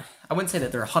wouldn't say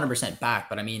that they're 100% back,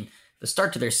 but I mean, the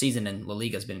start to their season in La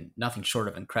Liga has been nothing short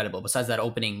of incredible. Besides that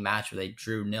opening match where they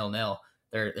drew 0-0,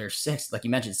 they're six, like you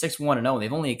mentioned, 6-1-0.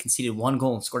 They've only conceded 1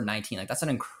 goal and scored 19. Like, that's an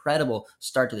incredible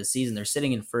start to the season. They're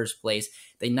sitting in first place.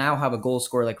 They now have a goal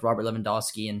scorer like Robert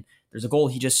Lewandowski, and there's a goal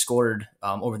he just scored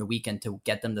over the weekend to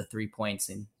get them the 3 points.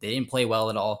 And they didn't play well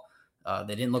at all.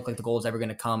 They didn't look like the goal was ever going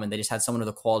to come, and they just had someone of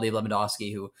the quality of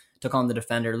Lewandowski who took on the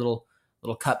defender, little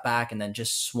cut back, and then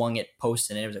just swung it post.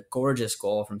 And it was a gorgeous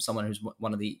goal from someone who's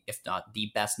one of the, if not the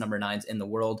best number 9s in the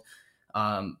world.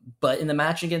 But in the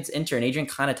match against Inter, and Adrian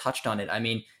kind of touched on it, I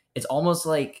mean, it's almost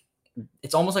like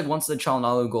once the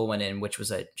Çalhanoğlu goal went in, which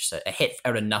was just a hit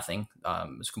out of nothing.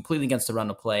 It was completely against the run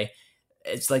of play.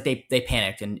 It's like they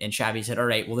panicked, and Xavi said, all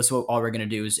right, well, this is what all we're going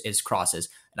to do is crosses.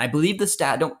 And I believe the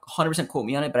stat, don't 100% quote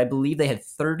me on it, but I believe they had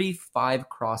 35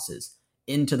 crosses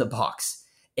into the box.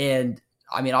 And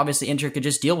I mean, obviously Inter could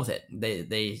just deal with it.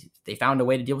 They found a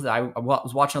way to deal with it. I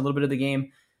was watching a little bit of the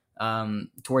game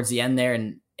towards the end there,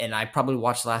 and I probably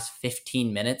watched the last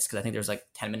 15 minutes because I think there was like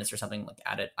 10 minutes or something like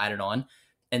added on.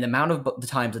 And the amount of the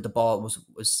times that the ball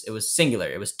was singular.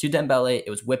 It was to Dembele, it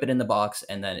was whip it in the box,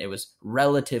 and then it was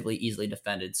relatively easily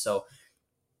defended. So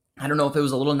I don't know if it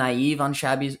was a little naive on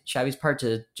Xavi's part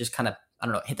to just kind of, I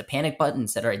don't know, hit the panic button and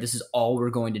said, all right, this is all we're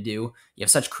going to do. You have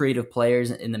such creative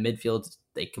players in the midfield.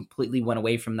 They completely went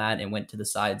away from that and went to the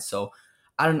side. So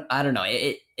I don't know.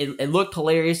 It looked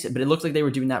hilarious, but it looked like they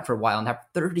were doing that for a while. And have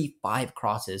 35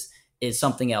 crosses is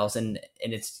something else. And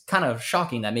it's kind of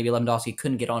shocking that maybe Lewandowski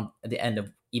couldn't get on at the end of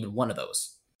even one of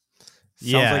those.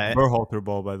 Sounds like Berhalter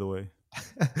ball, by the way.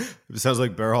 It sounds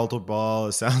like Berhalter ball.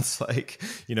 It sounds like,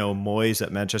 Moyes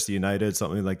at Manchester United,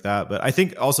 something like that. But I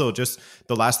think also just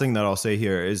the last thing that I'll say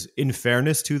here is, in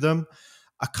fairness to them,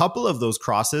 a couple of those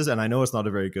crosses, and I know it's not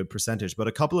a very good percentage, but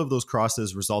a couple of those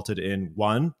crosses resulted in,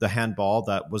 one, the handball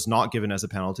that was not given as a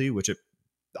penalty, which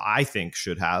I think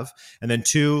should have. And then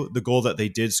 2, the goal that they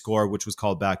did score, which was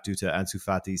called back due to Ansu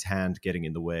Fati's hand getting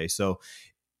in the way. So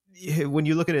when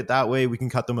you look at it that way, we can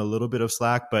cut them a little bit of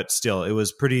slack, but still, it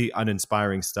was pretty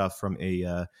uninspiring stuff from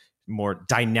a more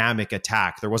dynamic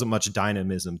attack. There wasn't much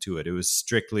dynamism to it. It was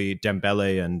strictly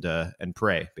Dembele and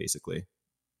Prey, basically.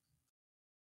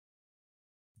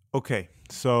 Okay,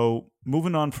 so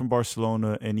moving on from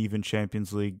Barcelona and even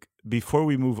Champions League, before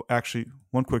we move, actually,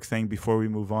 one quick thing before we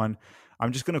move on,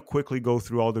 I'm just going to quickly go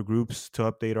through all the groups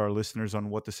to update our listeners on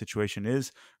what the situation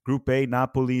is. Group A,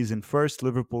 Napoli is in first,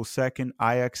 Liverpool second,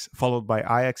 Ajax, followed by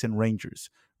Ajax and Rangers.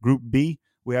 Group B,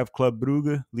 we have Club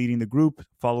Brugge leading the group,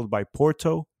 followed by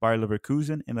Porto, Bayer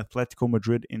Leverkusen, and Atletico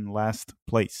Madrid in last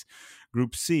place.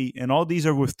 Group C, and all these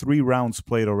are with 3 rounds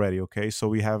played already, okay? So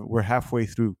we're halfway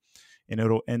through, and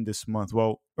it'll end this month,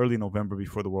 early November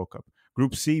before the World Cup.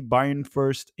 Group C, Bayern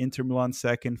first, Inter Milan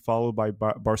second, followed by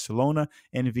Barcelona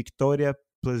and Victoria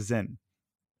Plzen.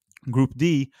 Group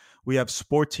D, we have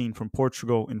Sporting from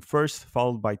Portugal in first,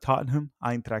 followed by Tottenham,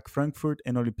 Eintracht Frankfurt,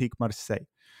 and Olympique Marseille.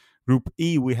 Group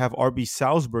E, we have RB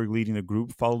Salzburg leading the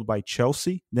group, followed by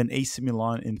Chelsea, then AC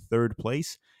Milan in third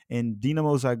place, and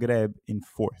Dinamo Zagreb in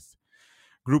fourth.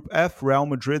 Group F, Real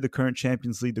Madrid, the current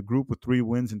champions, lead the group with 3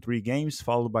 wins in 3 games,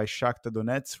 followed by Shakhtar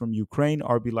Donetsk from Ukraine,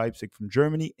 RB Leipzig from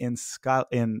Germany, and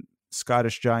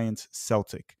Scottish giants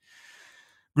Celtic.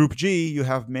 Group G, you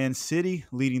have Man City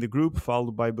leading the group,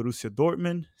 followed by Borussia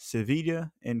Dortmund,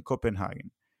 Sevilla, and Copenhagen.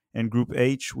 And Group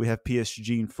H, we have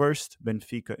PSG in first,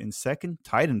 Benfica in second.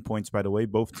 Tied in points, by the way.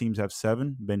 Both teams have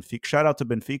 7. Benfica, shout out to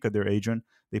Benfica there, Adrian.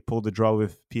 They pulled the draw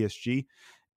with PSG.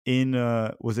 In,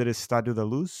 was it Estádio da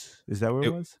Luz? Is that where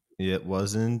it was? It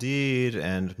was indeed.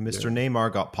 And Mr.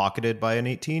 Neymar got pocketed by an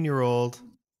 18-year-old.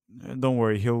 Don't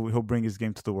worry, he'll bring his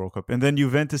game to the World Cup. And then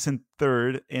Juventus in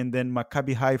third, and then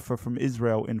Maccabi Haifa from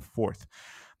Israel in fourth.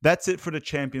 That's it for the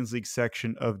Champions League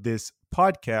section of this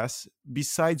podcast,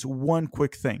 besides one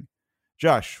quick thing.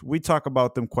 Josh, we talk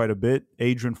about them quite a bit.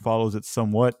 Adrian follows it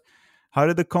somewhat. How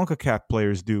did the CONCACAF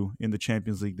players do in the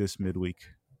Champions League this midweek?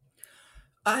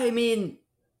 I mean,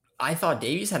 I thought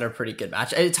Davies had a pretty good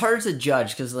match. It's hard to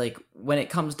judge because, like, when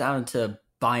it comes down to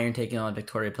Bayern taking on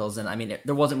Victoria Pilsen. I mean,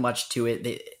 there wasn't much to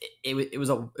it. It was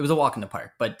a walk in the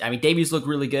park. But I mean, Davies looked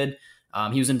really good.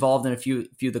 He was involved in a few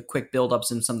of the quick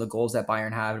buildups and some of the goals that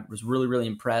Bayern had. Was really, really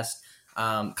impressed.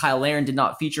 Kyle Larin did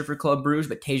not feature for Club Brugge,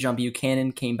 but Tajon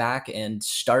Buchanan came back and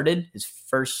started his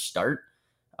first start,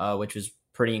 which was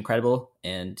pretty incredible.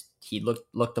 And he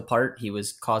looked the part. He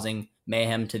was causing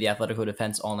mayhem to the Atletico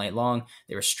defense all night long.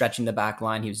 They were stretching the back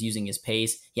line. He was using his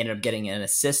pace. He ended up getting an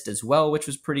assist as well, which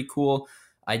was pretty cool.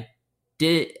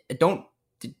 Pulisic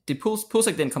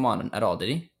didn't come on at all, did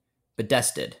he? But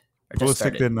Dest did.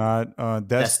 Pulisic did not.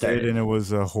 Dest did, and it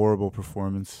was a horrible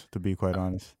performance, to be quite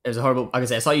honest. It was a horrible. Like I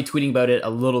said, I saw you tweeting about it a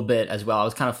little bit as well. I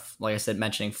was kind of, like I said,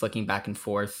 mentioning flicking back and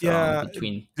forth.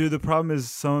 Between. Dude, the problem is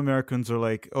some Americans are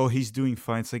like, "Oh, he's doing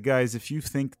fine." It's like, guys, if you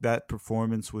think that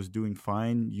performance was doing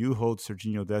fine, you hold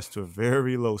Sergiño Dest to a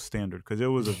very low standard because it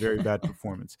was a very bad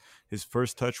performance. His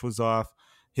first touch was off.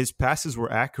 His passes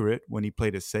were accurate when he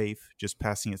played it safe, just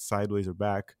passing it sideways or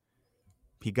back.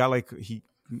 He got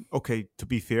okay, to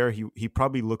be fair, he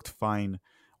probably looked fine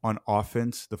on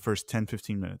offense the first 10,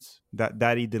 15 minutes.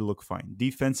 That he did look fine.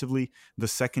 Defensively, the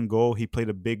second goal, he played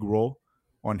a big role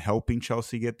on helping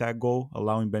Chelsea get that goal,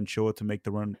 allowing Ben Chilwell to make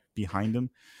the run behind him.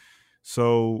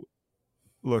 So,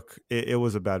 look, it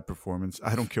was a bad performance.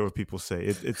 I don't care what people say.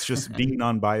 It's just being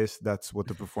non-biased. That's what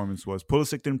the performance was.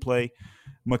 Pulisic didn't play.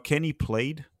 McKennie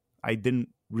played. I didn't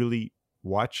really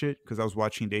watch it because I was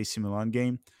watching the AC Milan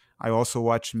game. I also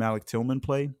watched Malik Tillman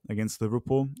play against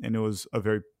Liverpool, and it was a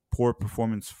very poor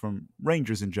performance from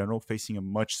Rangers in general, facing a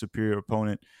much superior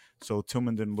opponent. So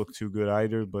Tillman didn't look too good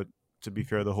either, but to be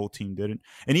fair, the whole team didn't.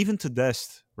 And even to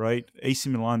Dest, right? AC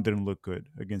Milan didn't look good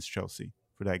against Chelsea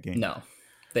for that game. No,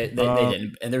 they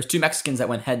didn't. And there was two Mexicans that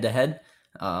went head-to-head.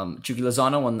 Chucky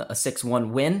Lozano won a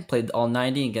 6-1 win, played all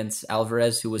 90 against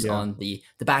Alvarez, who was on the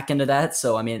back end of that.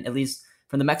 So, I mean, at least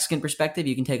from the Mexican perspective,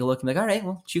 you can take a look and be like, all right,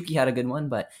 well, Chucky had a good one,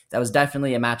 but that was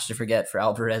definitely a match to forget for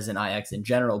Alvarez and Ajax in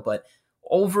general. But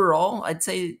overall, I'd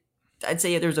say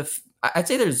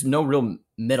there's no real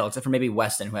middle, except for maybe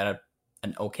Weston, who had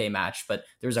an okay match. But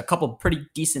there was a couple pretty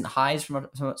decent highs from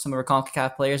some of our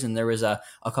CONCACAF players, and there was a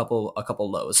couple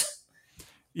lows.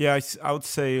 Yeah, I would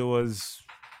say it was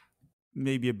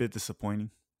maybe a bit disappointing,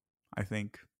 I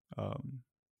think.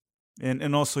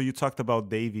 And also, you talked about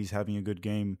Davies having a good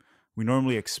game. We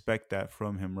normally expect that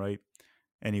from him, right?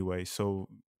 Anyway, so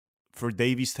for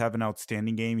Davies to have an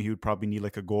outstanding game, he would probably need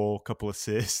like a goal, a couple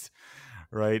assists,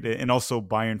 right? And also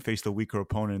Bayern faced a weaker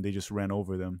opponent and they just ran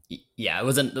over them. Yeah, it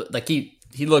wasn't like he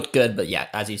looked good, but yeah,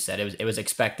 as you said, it was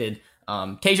expected.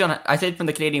 Tajon, I think from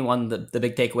the Canadian one, the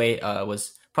big takeaway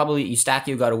was probably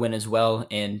Eustáquio got a win as well,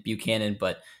 and Buchanan.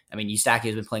 But I mean, Eustáquio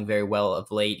has been playing very well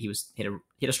of late. He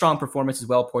had a strong performance as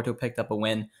well. Porto picked up a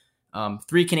win.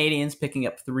 3 Canadians picking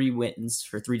up 3 wins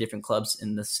for 3 different clubs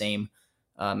in the same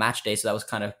match day. So that was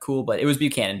kind of cool, but it was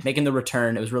Buchanan making the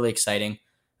return. It was really exciting.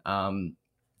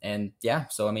 And yeah,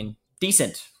 so I mean,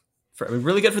 decent,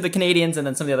 really good for the Canadians. And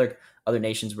then some of the other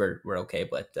nations were okay,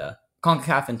 but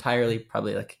CONCACAF entirely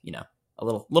probably a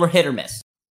little hit or miss.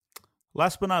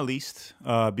 Last but not least,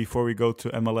 before we go to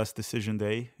MLS Decision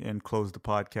Day and close the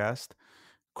podcast,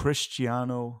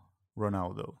 Cristiano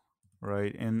Ronaldo,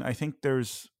 right? And I think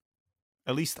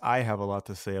at least I have a lot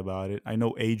to say about it. I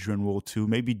know Adrian will too.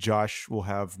 Maybe Josh will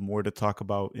have more to talk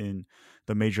about in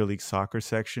the Major League Soccer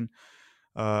section.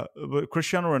 But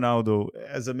Cristiano Ronaldo,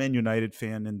 as a Man United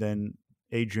fan, and then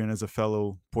Adrian as a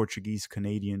fellow Portuguese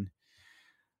Canadian,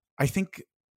 I think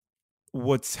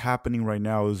what's happening right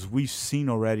now is we've seen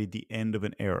already the end of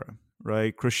an era,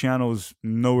 right? Cristiano's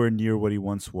nowhere near what he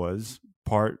once was,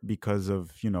 part because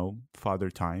of, father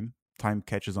time. Time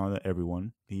catches on to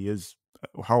everyone. He is...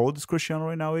 How old is Cristiano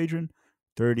right now, Adrian?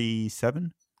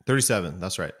 37? 37,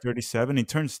 that's right. 37. He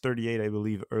turns 38, I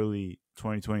believe, early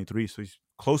 2023. So he's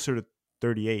closer to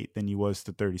 38 than he was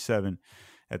to 37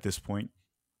 at this point.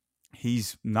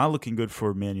 He's not looking good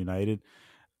for Man United.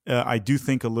 I do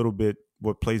think a little bit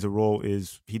what plays a role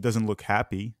is he doesn't look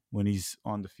happy when he's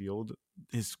on the field.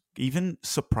 Even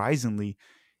surprisingly,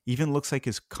 looks like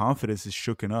his confidence is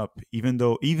shooken up, even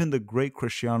the great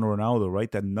Cristiano Ronaldo,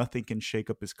 right, that nothing can shake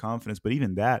up his confidence. But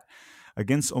even that,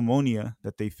 against Omonia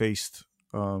that they faced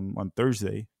on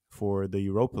Thursday for the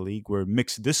Europa League, where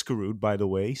Mix Diskerud, by the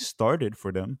way, started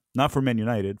for them, not for Man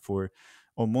United, for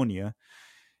Omonia.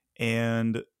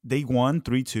 And they won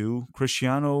 3-2.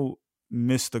 Cristiano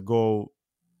missed a goal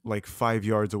like 5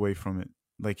 yards away from it.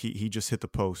 Like he just hit the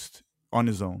post on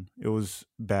his own. It was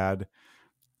bad.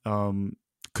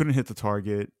 Couldn't hit the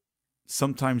target.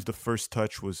 Sometimes the first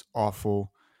touch was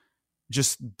awful.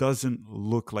 just doesn't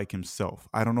look like himself.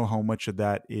 I don't know how much of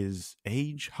that is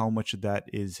age, how much of that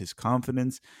is his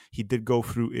confidence. He did go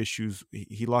through issues.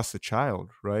 He lost a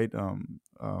child, right?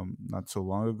 Not so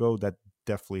long ago. That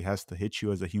definitely has to hit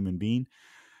you as a human being.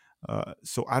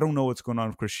 So I don't know what's going on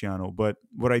with Cristiano, but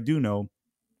what I do know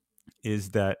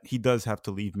is that he does have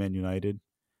to leave Man United.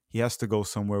 He has to go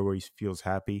somewhere where he feels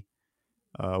happy.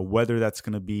 Whether that's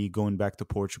going to be going back to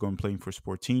Portugal and playing for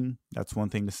Sporting, that's one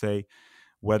thing to say.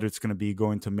 Whether it's going to be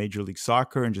going to Major League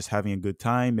Soccer and just having a good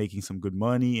time, making some good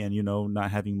money, and, not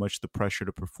having much the pressure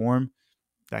to perform,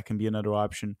 that can be another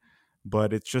option.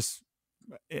 But it's just,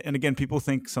 and again, people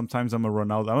think sometimes I'm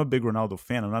a big Ronaldo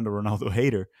fan. I'm not a Ronaldo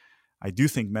hater. I do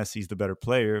think Messi's the better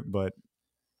player, but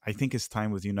I think his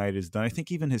time with United is done. I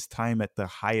think even his time at the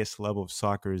highest level of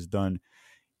soccer is done.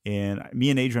 And me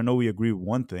and Adrian, I know we agree with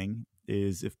one thing,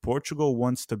 is if Portugal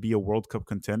wants to be a World Cup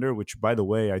contender, which, by the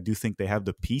way, I do think they have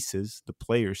the pieces, the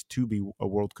players to be a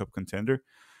World Cup contender,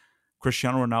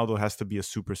 Cristiano Ronaldo has to be a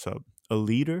super sub, a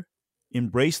leader,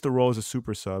 embrace the role as a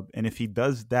super sub. And if he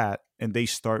does that and they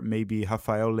start maybe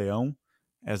Rafael Leão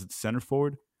as the center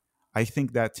forward, I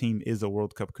think that team is a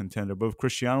World Cup contender. But if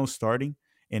Cristiano's starting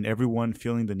and everyone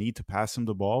feeling the need to pass him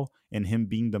the ball and him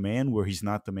being the man where he's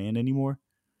not the man anymore,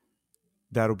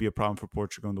 that'll be a problem for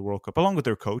Portugal in the World Cup, along with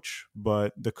their coach,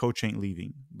 but the coach ain't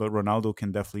leaving. But Ronaldo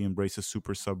can definitely embrace a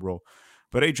super sub role.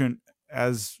 But Adrian,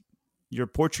 as you're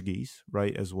Portuguese,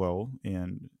 right, as well,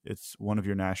 and it's one of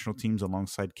your national teams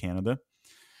alongside Canada,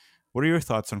 what are your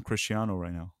thoughts on Cristiano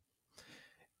right now?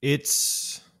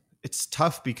 It's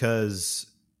tough because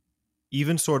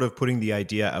even sort of putting the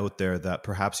idea out there that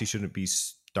perhaps he shouldn't be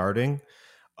starting,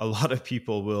 a lot of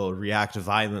people will react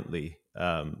violently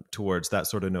towards that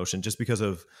sort of notion just because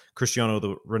of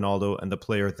Cristiano Ronaldo and the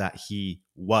player that he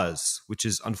was, which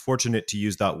is unfortunate to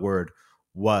use that word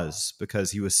was,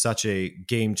 because he was such a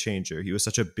game changer. He was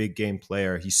such a big game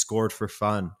player. He scored for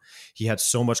fun. He had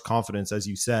so much confidence, as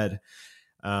you said.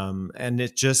 And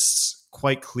it just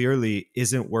quite clearly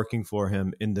isn't working for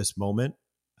him in this moment.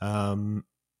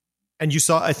 And you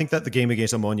saw, I think that the game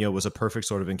against Omonia was a perfect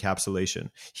sort of encapsulation.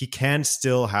 He can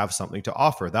still have something to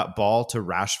offer. That ball to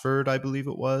Rashford, I believe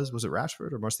it was. Was it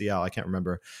Rashford or Martial? I can't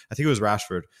remember. I think it was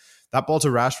Rashford. That ball to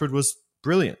Rashford was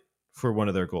brilliant for one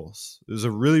of their goals. It was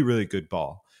a really, really good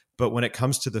ball. But when it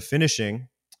comes to the finishing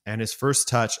and his first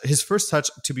touch,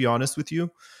 to be honest with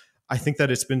you, I think that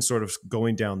it's been sort of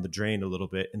going down the drain a little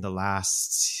bit in the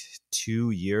last 2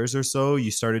 years or so.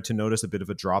 You started to notice a bit of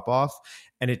a drop off,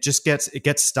 and it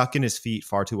gets stuck in his feet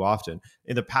far too often.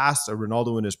 In the past, a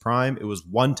Ronaldo in his prime, it was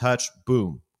one touch,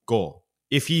 boom, goal.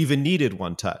 If he even needed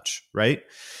one touch, right?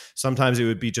 Sometimes it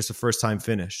would be just a first-time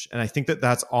finish. And I think that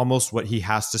that's almost what he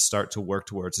has to start to work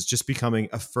towards. It's just becoming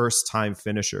a first-time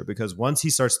finisher, because once he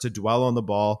starts to dwell on the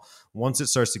ball, once it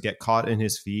starts to get caught in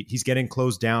his feet, he's getting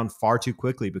closed down far too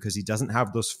quickly because he doesn't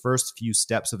have those first few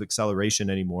steps of acceleration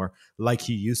anymore like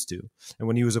he used to. And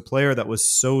when he was a player that was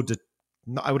so,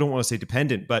 I don't want to say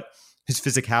dependent, but his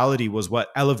physicality was what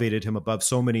elevated him above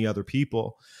so many other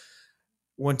people.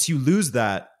 Once you lose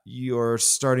that, you're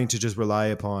starting to just rely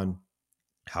upon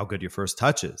how good your first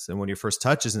touch is. And when your first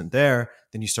touch isn't there,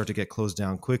 then you start to get closed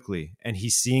down quickly. And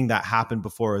he's seeing that happen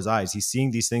before his eyes. He's seeing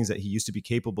these things that he used to be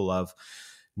capable of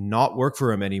not work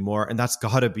for him anymore. And that's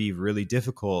got to be really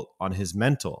difficult on his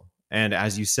mental. And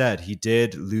as you said, he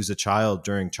did lose a child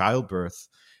during childbirth.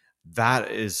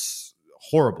 That is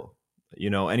horrible. You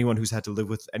know, anyone who's had to live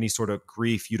with any sort of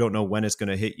grief, you don't know when it's going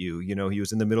to hit you. You know, he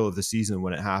was in the middle of the season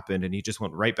when it happened, and he just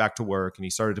went right back to work, and he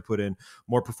started to put in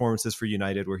more performances for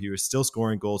United where he was still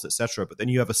scoring goals, etc. But then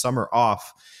you have a summer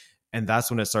off, and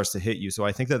that's when it starts to hit you. So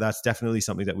I think that that's definitely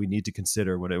something that we need to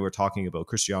consider when we're talking about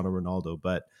Cristiano Ronaldo.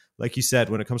 But like you said,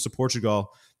 when it comes to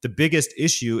Portugal, the biggest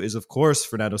issue is, of course,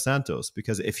 Fernando Santos,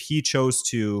 because if he chose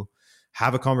to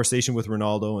have a conversation with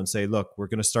Ronaldo and say, look, we're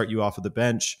going to start you off of the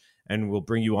bench and we'll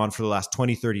bring you on for the last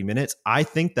 20, 30 minutes. I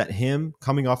think that him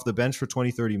coming off the bench for 20,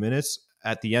 30 minutes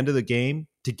at the end of the game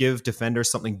to give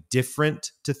defenders something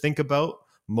different to think about,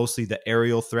 mostly the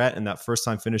aerial threat and that first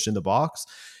time finish in the box,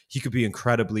 he could be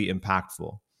incredibly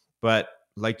impactful. But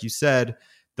like you said,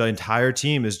 the entire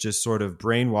team is just sort of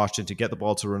brainwashed into get the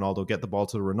ball to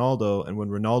Ronaldo. And when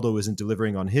Ronaldo isn't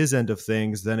delivering on his end of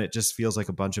things, then it just feels like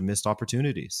a bunch of missed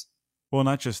opportunities. Well,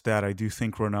 not just that. I do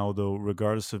think Ronaldo,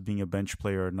 regardless of being a bench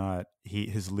player or not,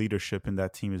 his leadership in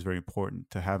that team is very important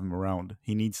to have him around.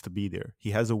 He needs to be there.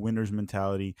 He has a winner's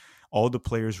mentality. All the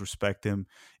players respect him.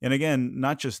 And again,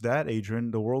 not just that,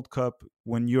 Adrian, the World Cup,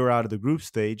 when you're out of the group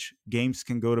stage, games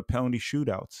can go to penalty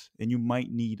shootouts. And you might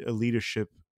need a leadership,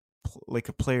 like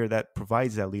a player that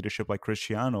provides that leadership like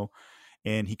Cristiano.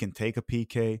 And he can take a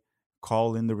PK,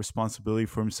 call in the responsibility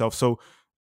for himself. So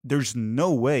there's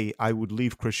no way I would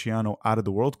leave Cristiano out of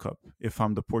the World Cup if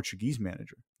I'm the Portuguese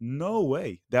manager. No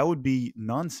way. That would be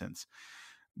nonsense.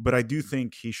 But I do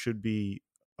think he should be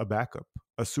a backup,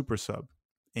 a super sub.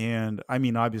 And I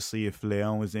mean, obviously, if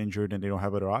Leão is injured and they don't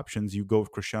have other options, you go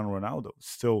with Cristiano Ronaldo,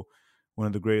 still one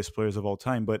of the greatest players of all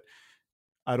time. But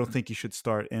I don't think he should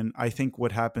start. And I think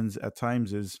what happens at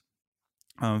times is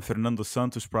Fernando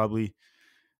Santos probably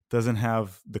doesn't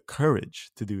have the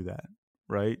courage to do that,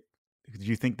 right? Do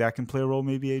you think that can play a role,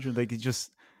 maybe, Adrian? Like, he's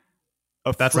just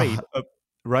afraid,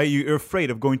 right? You're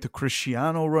afraid of going to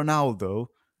Cristiano Ronaldo,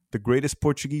 the greatest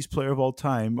Portuguese player of all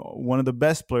time, one of the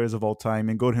best players of all time,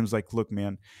 and go to him like, look,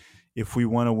 man, if we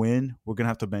want to win, we're going to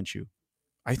have to bench you.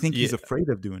 I think he's afraid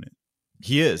of doing it.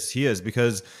 He is,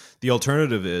 because the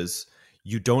alternative is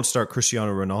you don't start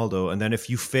Cristiano Ronaldo, and then if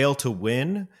you fail to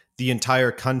win, the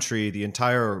entire country, the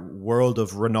entire world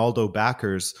of Ronaldo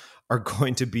backers are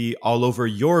going to be all over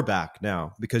your back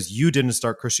now because you didn't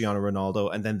start Cristiano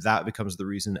Ronaldo, and then that becomes the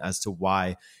reason as to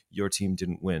why your team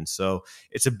didn't win. So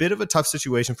it's a bit of a tough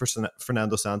situation for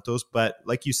Fernando Santos, but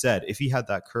like you said, if he had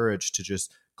that courage to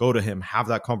just go to him, have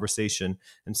that conversation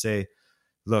and say,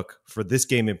 look, for this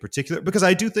game in particular, because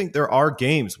I do think there are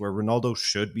games where Ronaldo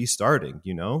should be starting,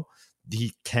 you know?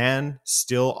 He can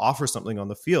still offer something on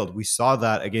the field. We saw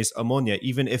that against Omonia,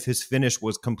 even if his finish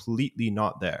was completely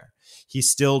not there. He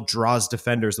still draws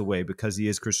defenders away because he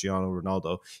is Cristiano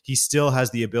Ronaldo. He still has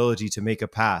the ability to make a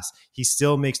pass. He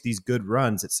still makes these good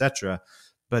runs, etc.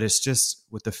 But it's just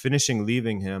with the finishing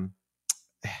leaving him,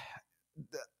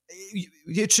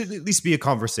 it should at least be a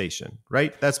conversation,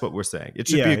 right? That's what we're saying. It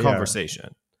should be a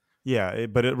conversation. Yeah,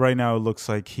 but right now it looks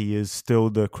like he is still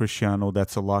the Cristiano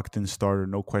that's a locked-in starter,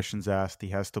 no questions asked. He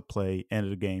has to play, end of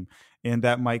the game. And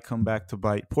that might come back to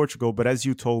bite Portugal. But as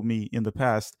you told me in the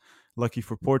past, lucky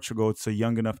for Portugal, it's a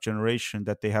young enough generation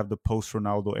that they have the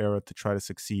post-Ronaldo era to try to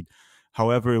succeed.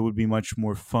 However, it would be much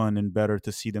more fun and better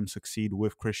to see them succeed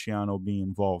with Cristiano being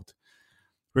involved.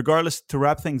 Regardless, to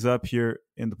wrap things up here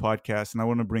in the podcast, and I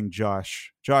want to bring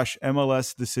Josh. Josh,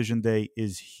 MLS Decision Day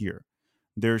is here.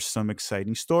 There's some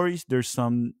exciting stories. There's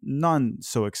some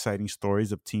non-so-exciting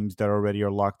stories of teams that already are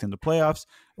locked in the playoffs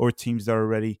or teams that are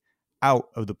already out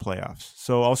of the playoffs.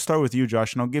 So I'll start with you,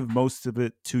 Josh, and I'll give most of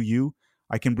it to you.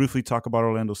 I can briefly talk about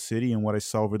Orlando City and what I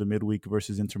saw over the midweek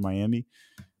versus Inter Miami,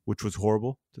 which was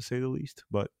horrible, to say the least.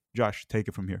 But Josh, take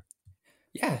it from here.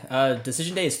 Yeah,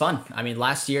 Decision Day is fun. I mean,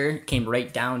 last year came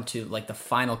right down to like the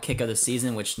final kick of the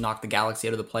season, which knocked the Galaxy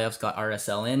out of the playoffs, got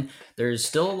RSL in. There's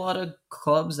still a lot of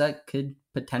clubs that could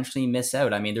potentially miss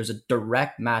out. I mean, there's a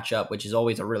direct matchup, which is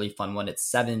always a really fun one.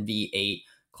 It's 7v8,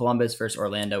 Columbus versus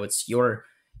Orlando. It's your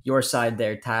side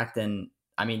there, Tact. And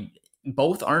I mean,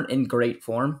 both aren't in great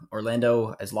form.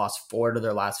 Orlando has lost 4 to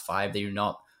their last 5. They do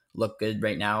not look good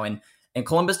right now. And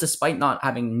Columbus, despite not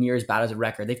having near as bad as a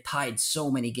record, they've tied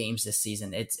so many games this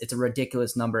season. It's a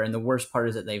ridiculous number. And the worst part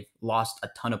is that they've lost a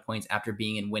ton of points after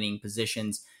being in winning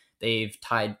positions. They've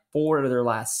tied 4 of their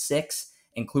last 6,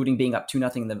 including being up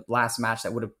 2-0 in the last match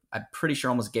that would have, I'm pretty sure,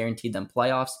 almost guaranteed them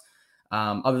playoffs.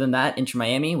 Other than that, Inter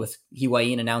Miami, with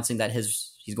Higuain announcing that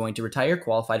he's going to retire,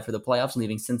 qualified for the playoffs,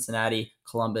 leaving Cincinnati,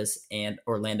 Columbus, and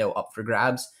Orlando up for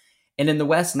grabs. And in the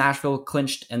West, Nashville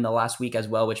clinched in the last week as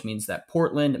well, which means that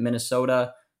Portland,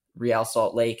 Minnesota, Real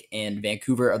Salt Lake, and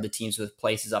Vancouver are the teams with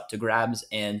places up to grabs.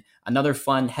 And another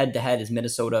fun head-to-head is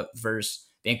Minnesota versus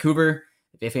Vancouver.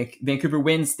 If Vancouver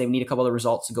wins, they need a couple of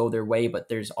results to go their way, but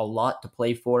there's a lot to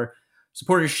play for.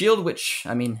 Supporters Shield, which,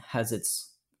 I mean, has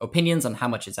its opinions on how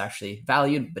much it's actually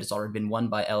valued, but it's already been won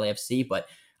by LAFC. But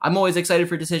I'm always excited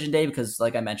for Decision Day because,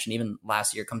 like I mentioned, even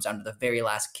last year comes down to the very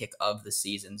last kick of the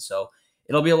season. So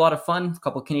it'll be a lot of fun. A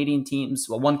couple Canadian teams.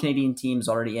 Well, one Canadian team's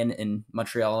already in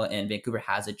Montreal, and Vancouver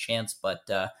has a chance. But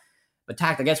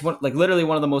Tact, I guess literally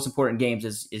one of the most important games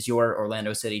is your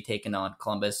Orlando City taking on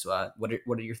Columbus. What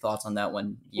are your thoughts on that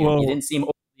one? You didn't seem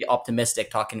overly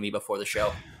optimistic talking to me before the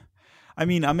show. I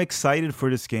mean, I'm excited for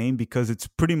this game because it's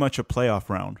pretty much a playoff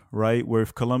round, right? Where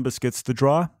if Columbus gets the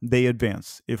draw, they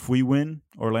advance. If we win,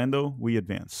 Orlando, we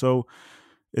advance. So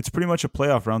it's pretty much a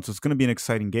playoff round, so it's going to be an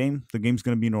exciting game. The game's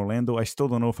going to be in Orlando. I still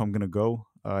don't know if I'm going to go.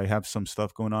 I have some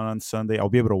stuff going on Sunday. I'll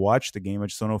be able to watch the game. I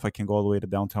just don't know if I can go all the way to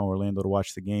downtown Orlando to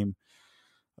watch the game.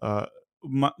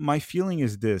 My feeling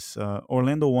is this.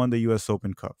 Orlando won the U.S.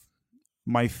 Open Cup.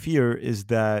 My fear is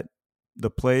that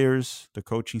the players, the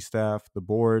coaching staff, the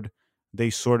board, they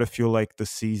sort of feel like the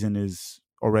season is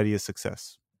already a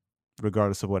success,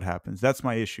 regardless of what happens. That's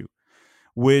my issue.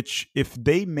 Which, if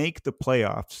they make the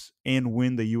playoffs and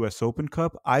win the U.S. Open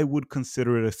Cup, I would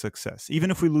consider it a success, even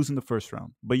if we lose in the first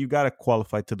round. But you got to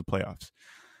qualify to the playoffs.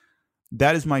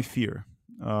 that is my fear.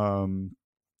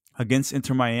 Against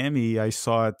Inter Miami, I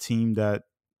saw a team that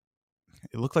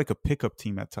it looked like a pickup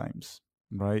team at times,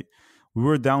 right? We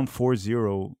were down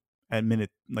 4-0 at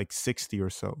minute like 60 or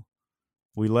so.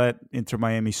 We let Inter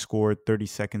Miami score 30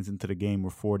 seconds into the game,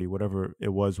 or 40, whatever it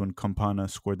was, when Campana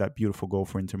scored that beautiful goal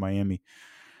for Inter Miami.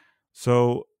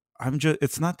 So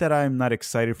it's not that I'm not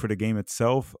excited for the game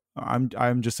itself.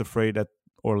 I'm just afraid that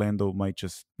Orlando might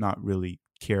just not really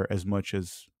care as much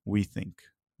as we think.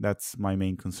 That's my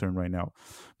main concern right now.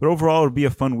 But overall, it'll be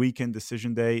a fun weekend,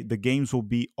 decision day. The games will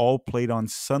be all played on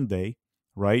Sunday,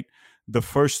 right? The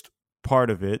first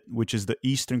part of it, which is the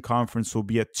Eastern Conference, will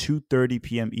be at 2:30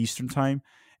 p.m. Eastern time.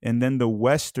 And then the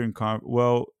Western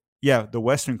the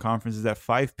Western Conference is at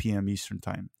 5 p.m. Eastern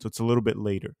time. So it's a little bit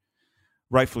later.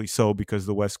 Rightfully so, because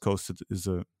the West Coast is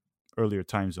a earlier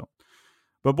time zone.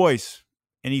 But boys,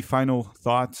 any final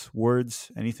thoughts,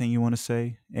 words, anything you want to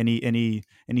say? Any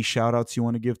shout outs you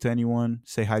want to give to anyone?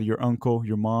 Say hi to your uncle,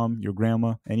 your mom, your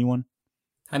grandma, anyone?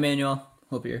 Hi, Manuel.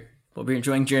 Hope you're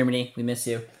enjoying Germany. We miss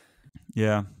you.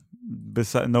 Yeah.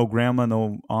 No grandma,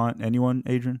 no aunt, anyone,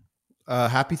 Adrian?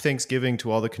 Happy Thanksgiving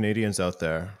to all the Canadians out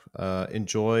there.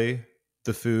 Enjoy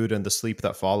the food and the sleep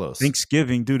that follows.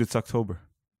 Thanksgiving, dude, it's October.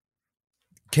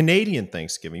 Canadian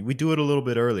Thanksgiving. We do it a little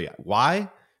bit early.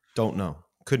 Why? Don't know.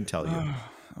 Couldn't tell you.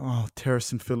 Oh,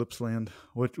 Terrace and Phillips land.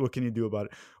 What can you do about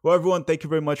it? Well, everyone, thank you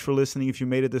very much for listening. If you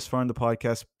made it this far in the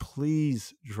podcast,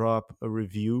 please drop a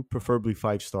review, preferably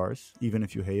 5 stars, even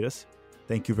if you hate us.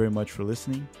 Thank you very much for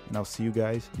listening, and I'll see you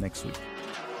guys next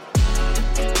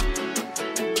week.